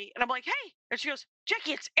up to me and I'm like, hey. And she goes,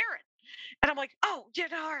 Jackie, it's Erin. And I'm like, oh, yeah,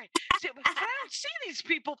 no, all right. So, I don't see these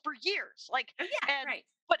people for years. Like, right.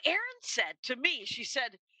 But Erin said to me, she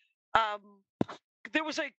said, there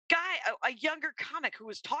was a guy, a younger comic who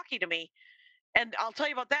was talking to me. And I'll tell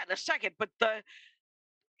you about that in a second. But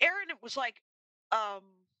Erin was like,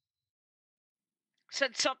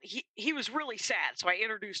 said something. He was really sad, so I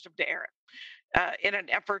introduced him to Aaron in an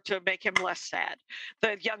effort to make him less sad.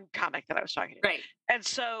 The young comic that I was talking to, right? And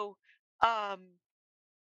so, and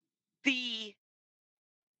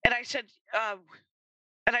I said,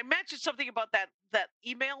 and I mentioned something about that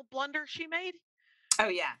email blunder she made. Oh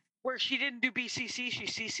yeah, where she didn't do BCC, she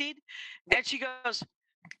CC'd, and she goes.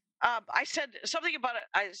 I said something about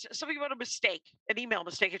a mistake, an email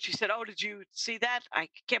mistake, and she said, "Oh, did you see that? I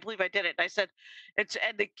can't believe I did it." And I said, "It's,"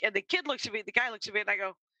 and the kid looks at me, the guy looks at me, and I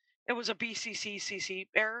go, "It was a BCC CC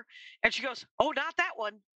error." And she goes, "Oh, not that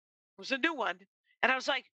one. It was a new one." And I was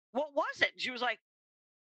like, "What was it?" And she was like,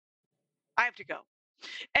 "I have to go."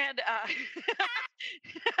 And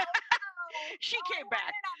she came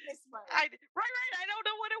back. Right. I don't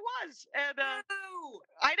know what it was, and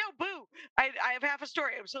I know, boo. I have half a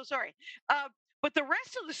story. I'm so sorry. But the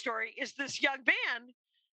rest of the story is this young man,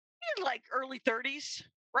 in like early 30s,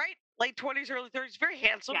 right? Late 20s, early 30s, very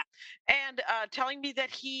handsome, and telling me that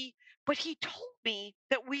he told me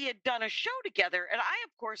that we had done a show together, and I,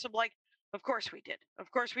 of course, I'm like, of course we did. Of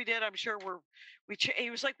course we did. I'm sure he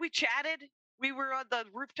was like, we chatted. We were on the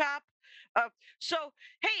rooftop. So,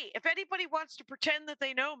 hey, if anybody wants to pretend that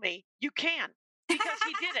they know me, you can, because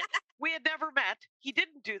he didn't. We had never met. He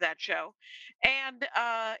didn't do that show. And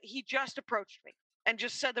he just approached me and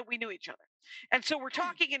just said that we knew each other. And so we're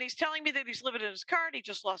talking, and he's telling me that he's living in his car and he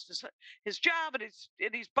just lost his job, and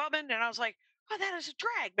he's bumming. And I was like, oh, that is a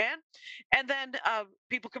drag, man. And then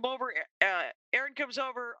people come over. Aaron comes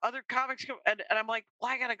over. Other comics come. And I'm like,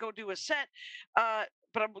 well, I got to go do a set.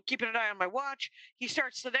 But I'm keeping an eye on my watch. He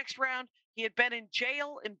starts the next round. He had been in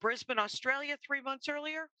jail in Brisbane, Australia 3 months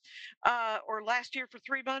earlier, or last year for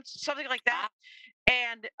 3 months, something like that.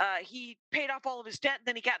 And he paid off all of his debt. And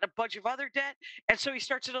then he got in a bunch of other debt. And so he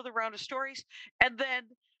starts another round of stories. And then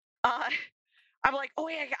I'm like, oh,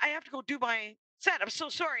 yeah, I have to go do my set. I'm so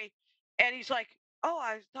sorry. And he's like, oh,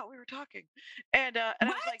 I thought we were talking. And I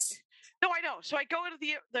was like, no, I know. So I go into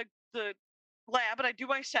the lab and I do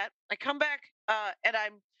my set. I come back and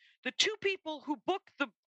I'm the two people who booked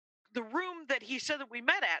the room that he said that we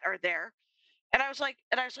met at are there. And I was like,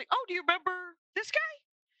 oh, do you remember this guy?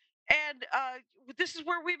 And this is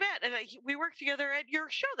where we met. And we worked together at your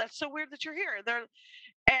show. That's so weird that you're here.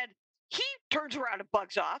 And he turns around and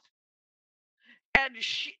bugs off. And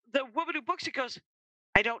the woman who books it goes,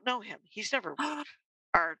 I don't know him. He's never booked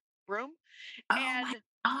our room. Oh my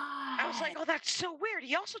I was like, Ah, oh, that's so weird.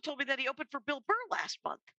 He also told me that he opened for Bill Burr last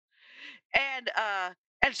month. And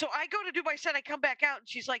so I go to do my set. I come back out, and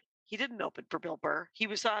she's like, he didn't open for Bill Burr. He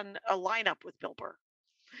was on a lineup with Bill Burr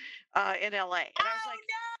in L.A. And I was like,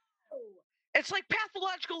 no! it's like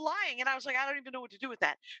pathological lying. And I was like, I don't even know what to do with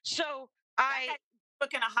that. So That I, guy's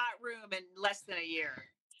booking a hot room in less than a year.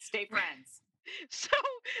 Stay friends. so,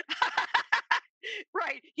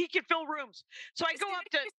 right, he can fill rooms. So I As go soon up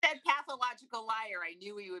as to, you said pathological liar, I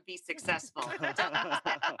knew he would be successful.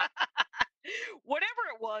 whatever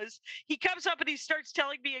it was, he comes up and he starts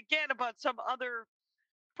telling me again about some other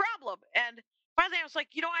problem. And finally, I was like,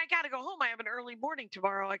 I got to go home. I have an early morning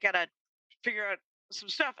tomorrow. I got to figure out some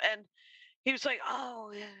stuff. And he was like,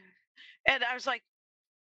 oh, yeah. And I was like,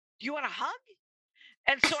 do you want a hug?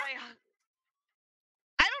 And so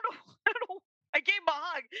I don't know. I don't know. I gave him a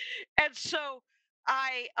hug. And so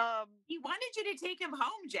He wanted you to take him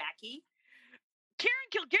home, Jackie. Karen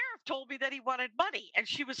Kilgariff told me that he wanted money. And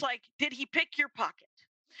she was like, did he pick your pocket?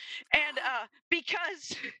 And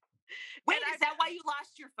because. Wait, and is that why you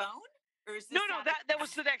lost your phone? Or is this No, that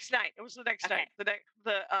was the next night. It was the next Okay. night.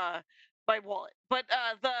 My wallet. But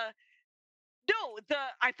I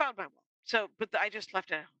found my wallet. So, but I just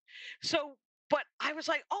left it at home. So, but I was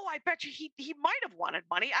like, oh, I bet you he might have wanted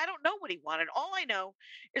money. I don't know what he wanted. All I know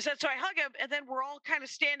is that so I hug him, and then we're all kind of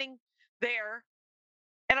standing there,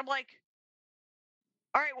 and I'm like,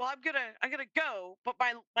 all right, well, I'm gonna go, but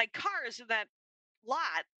my car is in that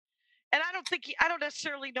lot. And I don't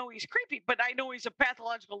necessarily know he's creepy, but I know he's a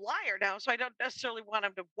pathological liar now, so I don't necessarily want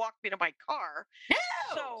him to walk me to my car. No!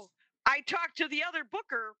 So I talked to the other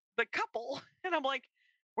booker, the couple, and I'm like,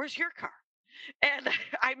 where's your car? And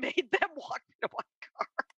I made them walk me to my car.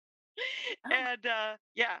 Oh. And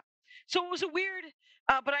yeah. So it was a weird,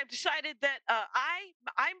 but I've decided that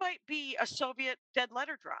I might be a Soviet dead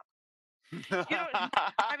letter drop.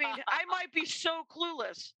 I mean, I might be so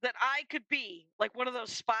clueless that I could be like one of those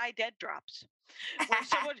spy dead drops where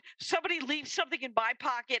somebody leaves something in my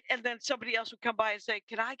pocket and then somebody else would come by and say,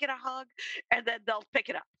 can I get a hug? And then they'll pick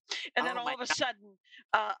it up. And then Oh all my of a God. sudden,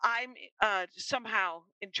 I'm somehow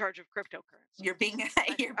in charge of cryptocurrency. You're being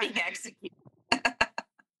executed.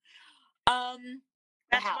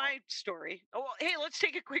 That's wow. my story. Oh, well, hey, let's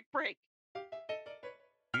take a quick break.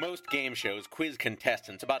 Most game shows quiz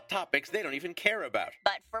contestants about topics they don't even care about.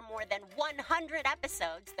 But for more than 100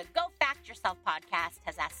 episodes, the Go Fact Yourself podcast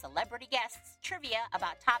has asked celebrity guests trivia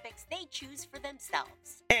about topics they choose for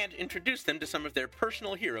themselves. And introduced them to some of their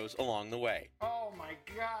personal heroes along the way. Oh my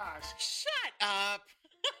gosh. Shut up!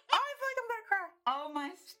 I feel like I'm gonna cry. Oh my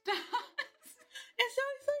stars. It's so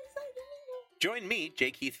exciting. Join me,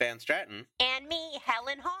 J. Keith Van Stratton. And me,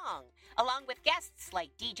 Helen Hong, along with guests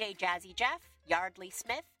like DJ Jazzy Jeff, Yardley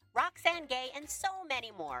Smith, Roxanne Gay, and so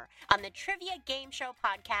many more on the Trivia Game Show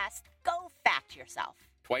podcast, Go Fact Yourself.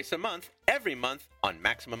 Twice a month, every month on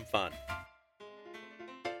Maximum Fun.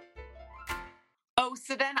 Oh,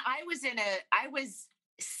 so then I was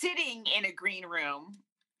sitting in a green room,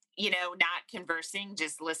 not conversing,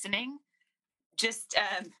 just listening. Just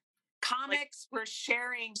comics were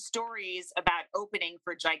sharing stories about opening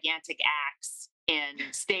for gigantic acts in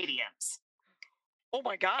stadiums. Oh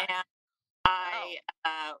my God. And I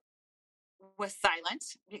was silent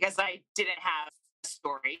because I didn't have a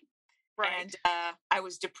story. Right. And I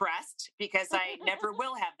was depressed because I never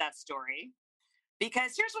will have that story.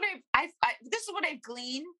 Because here's what this is what I've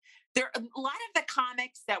gleaned. There a lot of the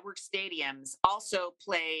comics that work stadiums also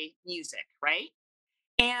play music, right?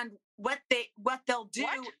 And what they'll do.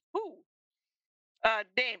 What? Who?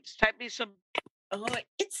 Names. Type me some. Oh,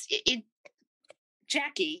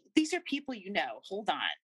 Jackie, these are people you know. Hold on.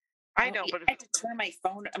 I know, but I have to turn my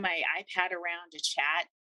iPad around to chat.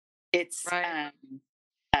 It's right.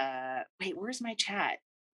 Wait, where's my chat?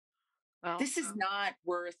 Well, This is not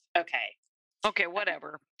worth. Okay. okay.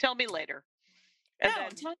 Whatever. Tell me later. And No, then,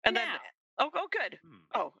 tell me and then. now. Oh, good.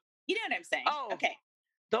 Oh, You know what I'm saying? Oh. Okay.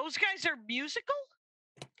 those guys are musical.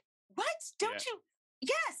 What? Don't Yeah. you?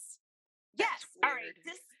 Yes. That's Yes. All right. weird.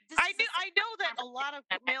 This I is do. I know that a lot of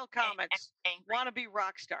male comics angry. want to be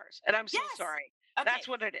rock stars, and I'm so Yes. sorry. Okay. That's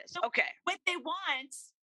what it is. So- Okay. What they want,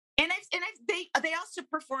 they also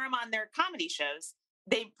perform on their comedy shows.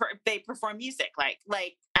 They perform music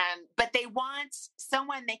but they want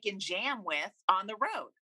someone they can jam with on the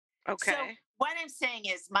road. Okay. So what I'm saying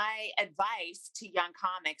is my advice to young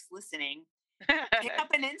comics listening: pick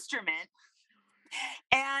up an instrument,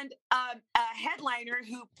 and a headliner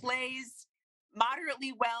who plays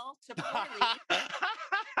moderately well to poorly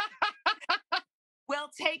will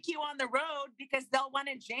take you on the road because they'll want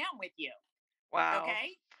to jam with you. Wow.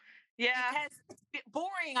 Okay. Yeah. Because it's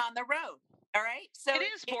boring on the road. All right. So It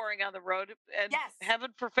is boring on the road, and Yes.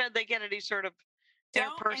 heaven forbid they get any sort of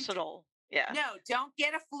Don't- interpersonal. Yeah. No, don't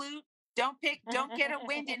get a flute. Don't get a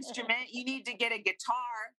wind instrument. You need to get a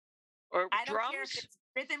guitar. Or I don't care if drums. it's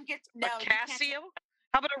rhythm guitar. No, A you can't Casio.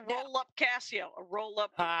 How about a No. roll-up Casio? A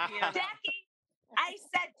roll-up piano. Jackie, I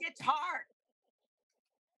said guitar.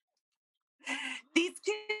 These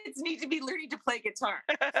kids need to be learning to play guitar.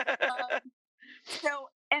 So,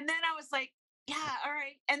 and then I was like, yeah, all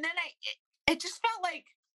right. And then it just felt like,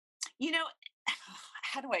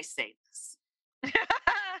 how do I say this?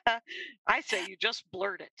 I say you just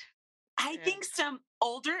blurt it. I Yeah. think some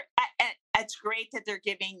older, it's great that they're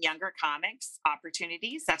giving younger comics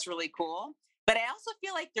opportunities. That's really cool. But I also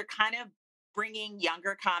feel like they're kind of bringing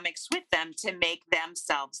younger comics with them to make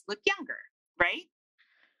themselves look younger, right?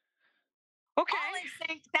 Okay. All I'm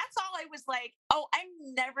saying, that's all I was like, oh,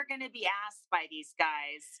 I'm never going to be asked by these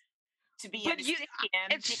guys to be But in a you-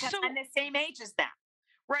 stand it's because so- I'm the same age as them.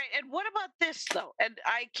 Right. And what about this though? And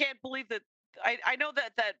I can't believe that I know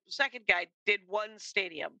that that second guy did one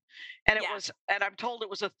stadium, and it Yeah. was, and I'm told it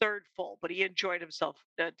was a third full, but he enjoyed himself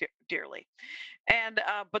dearly. And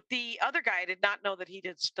but the other guy, I did not know that he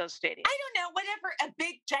does stadium. I don't know, whatever, a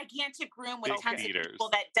big, gigantic room with Big tons theaters. of people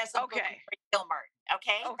that doesn't look Okay. like Bill Martin.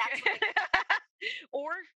 Okay. That's what I-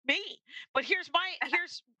 Or me. But here's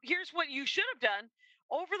what you should have done.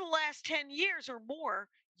 Over the last 10 years or more,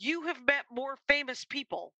 you have met more famous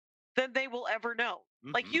people than they will ever know.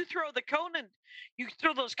 Like Mhm. you throw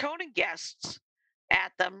those Conan guests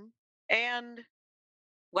at them, and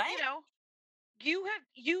what?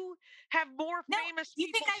 you have more No, famous you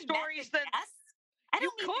think people I met the stories than guests? I You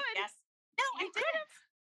don't mean the could. guests. No, I You didn't.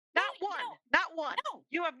 not No, one. no. Not one. No.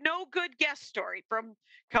 You have no good guest story from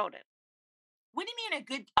Conan. What do you mean a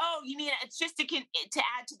good? Oh, you mean it's just to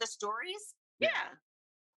add to the stories? Yeah.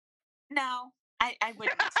 No, I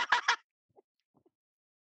wouldn't.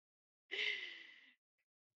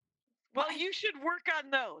 Well, Why? you should work on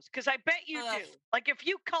those because I bet you Ugh. do. Like if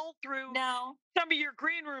you cull through No. some of your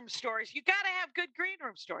green room stories, you got to have good green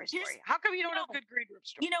room stories for Here's- you. How come you don't have no. good green room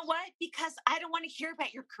stories? You know what? Because I don't want to hear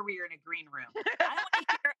about your career in a green room. I want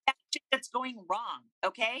to hear about shit that's going wrong.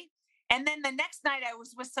 Okay. And then the next night, I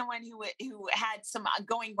was with someone who had some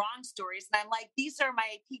going wrong stories, and I'm like, these are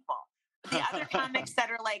my people. The other comics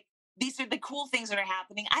that are like, these are the cool things that are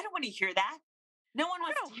happening. I don't want to hear that. No one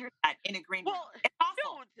wants No. to hear that in a green room. Well, It's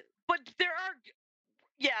awful. No, but there are.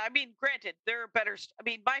 Yeah, I mean, granted, there are better. I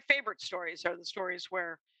mean, my favorite stories are the stories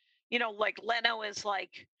where, like Leno is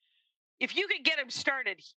like, if you could get him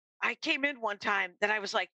started. I came in one time that I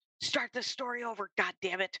was like, start the story over, God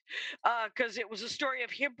damn it, because it was a story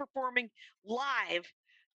of him performing live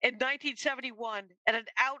in 1971 at an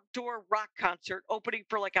outdoor rock concert, opening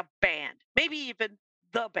for like a band, maybe even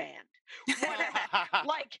the band, whatever.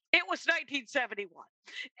 Like it was 1971,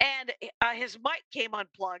 and his mic came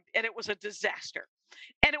unplugged, and it was a disaster.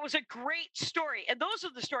 And it was a great story. And those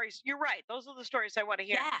are the stories. You're right. Those are the stories I want to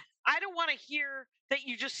hear. Yeah. I don't want to hear that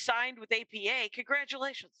you just signed with APA.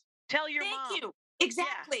 Congratulations. Tell your mom. Thank you.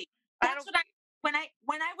 Exactly. I That's don't- what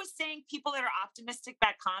when I was saying people that are optimistic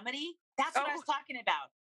about comedy, that's what I was talking about.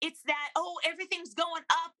 It's that, everything's going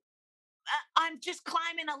up. I'm just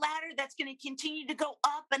climbing a ladder that's going to continue to go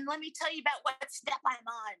up. And let me tell you about what step I'm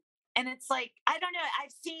on. And it's like, I don't know.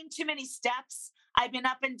 I've seen too many steps. I've been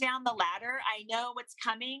up and down the ladder. I know what's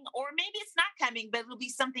coming, or maybe it's not coming, but it'll be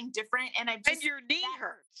something different. And I just, And your knee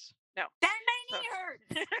hurts. No. then my knee hurts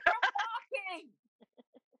from walking.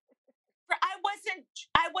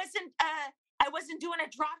 I wasn't doing a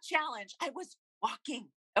drop challenge. I was walking.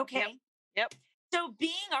 Okay. Yep. So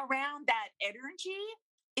being around that energy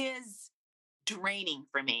is draining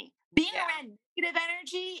for me. Being Yeah. around negative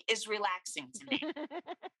energy is relaxing to me.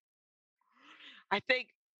 I think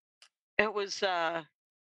it was. What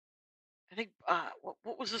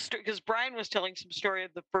was the story? Because Brian was telling some story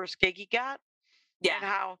of the first gig he got, and Yeah.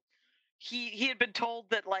 how he had been told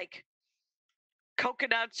that like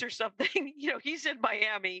coconuts or something. He's in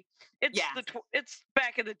Miami. It's Yeah. it's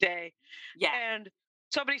back in the day, Yeah. and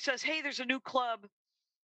somebody says, "Hey, there's a new club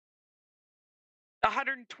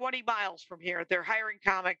 120 miles from here. They're hiring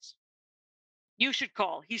comics. You should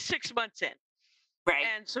call." He's 6 months in. Right.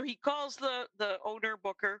 And so he calls the owner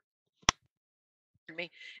booker,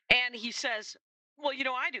 and he says, "Well,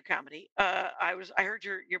 I do comedy. I heard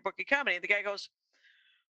you're booking comedy." And the guy goes,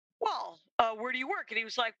 "Well, where do you work?" And he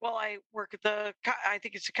was like, "Well, I work at I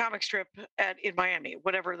think it's a comic strip in Miami,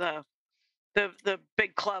 whatever the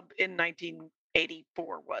big club in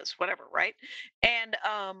 1984 was, whatever, right?" And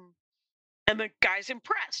the guy's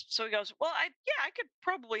impressed. So he goes, "Well, I could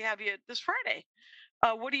probably have you this Friday.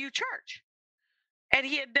 What do you charge?" And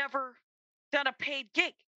he had never done a paid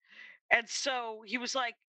gig. And so he was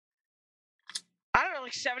like, I don't know,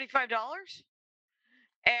 like $75.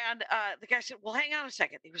 And the guy said, well, hang on a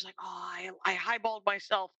second. He was like, oh, I highballed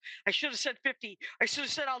myself. I should have said 50. I should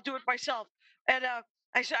have said I'll do it myself. And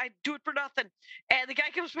I said, I'd do it for nothing. And the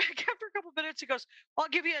guy comes back after a couple minutes and goes, well, I'll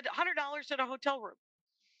give you $100 in a hotel room.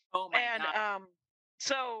 Oh my God.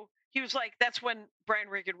 So he was like, that's when Brian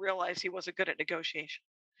Regan realized he wasn't good at negotiation.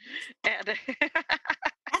 And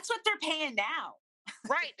That's what they're paying now.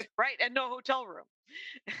 right. And no hotel room.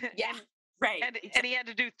 Yeah. Right. And he had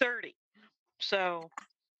to do 30. So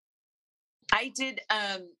I did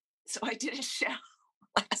a show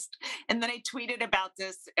last, and then I tweeted about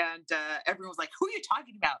this, and everyone was like, who are you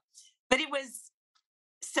talking about? But it was,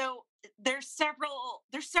 so there's several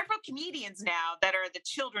comedians now that are the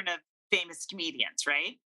children of famous comedians,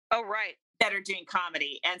 right? Oh, right. That are doing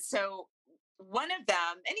comedy. And so one of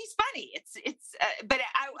them, and he's funny, but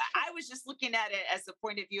I was just looking at it as the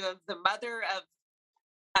point of view of the mother of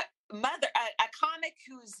a comic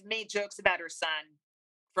who's made jokes about her son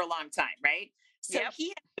for a long time, right? So he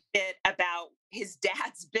had a bit about his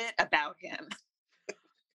dad's bit about him.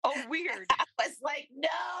 Oh, weird. I was like,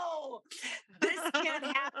 no, this can't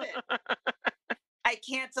happen. I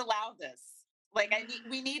can't allow this. Like,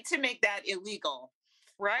 we need to make that illegal.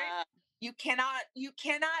 Right. You cannot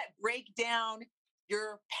break down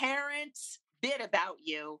your parents' bit about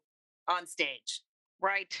you on stage.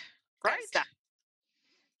 Right. Stop.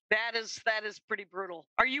 That is pretty brutal.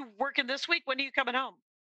 Are you working this week? When are you coming home?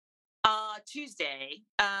 Tuesday.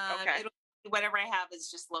 Okay. Whatever I have is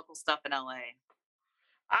just local stuff in LA.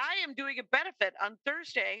 I am doing a benefit on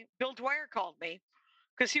Thursday. Bill Dwyer called me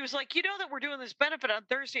because he was like, you know that we're doing this benefit on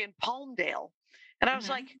Thursday in Palmdale. And I was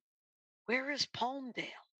like, where is Palmdale?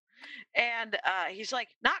 And he's like,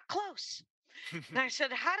 not close. And I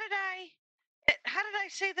said, how did I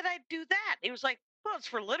say that I'd do that? He was like, well, it's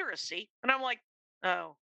for literacy. And I'm like,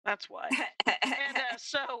 oh, that's why. And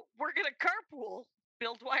so we're going to carpool,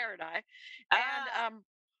 Bill Dwyer and I. And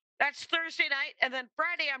that's Thursday night. And then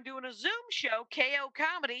Friday, I'm doing a Zoom show, KO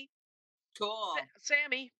Comedy. Cool.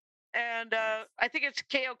 Sammy. And I think it's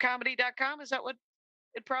kocomedy.com. Is that what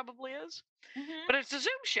it probably is? Mm-hmm. But it's a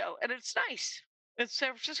Zoom show, and it's nice. It's San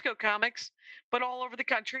Francisco comics, but all over the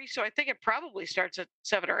country. So I think it probably starts at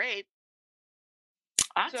 7 or 8.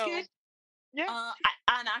 That's good. Yeah.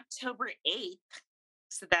 On October 8th,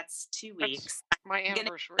 so that's 2 weeks. That's my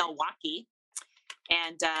anniversary. I'm gonna Milwaukee,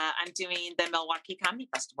 and I'm doing the Milwaukee Comedy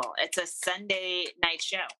Festival. It's a Sunday night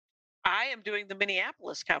show. I am doing the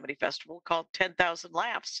Minneapolis Comedy Festival called 10,000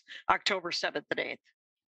 Laughs, October 7th and 8th.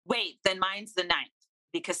 Wait, then mine's the 9th,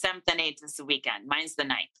 because 7th and 8th is the weekend. Mine's the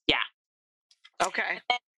 9th. Yeah. Okay.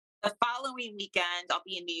 And the following weekend, I'll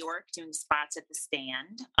be in New York doing spots at the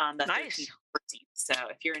Stand on the 13th, 14th. So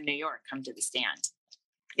if you're in New York, come to the Stand.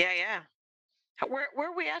 Yeah. Where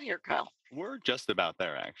are we at here, Kyle? We're just about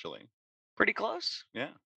there, actually. Pretty close? Yeah.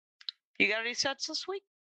 You got any sets this week?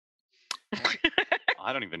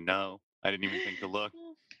 I don't even know. I didn't even think to look.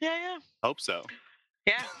 Yeah. Hope so.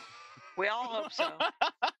 Yeah. We all hope so.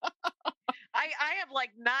 I have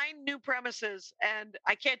like 9 new premises, and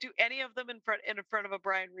I can't do any of them in front of a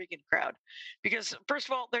Brian Regan crowd because, first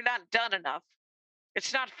of all, they're not done enough.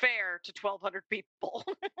 It's not fair to 1,200 people,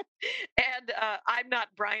 and I'm not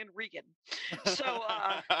Brian Regan, so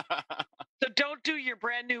don't do your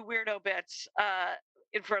brand new weirdo bits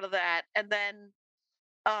in front of that. And then,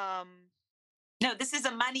 no, this is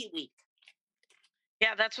a money week.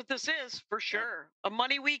 Yeah, that's what this is for sure. A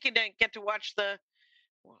money week, and then get to watch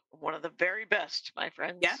one of the very best, my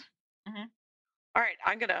friends. Yeah. Mm-hmm. All right,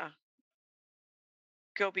 I'm gonna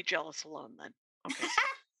go be jealous alone then. Okay.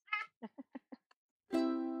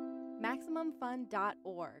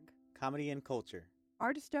 MaximumFun.org. Comedy and culture.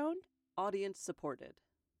 Artist owned, audience supported.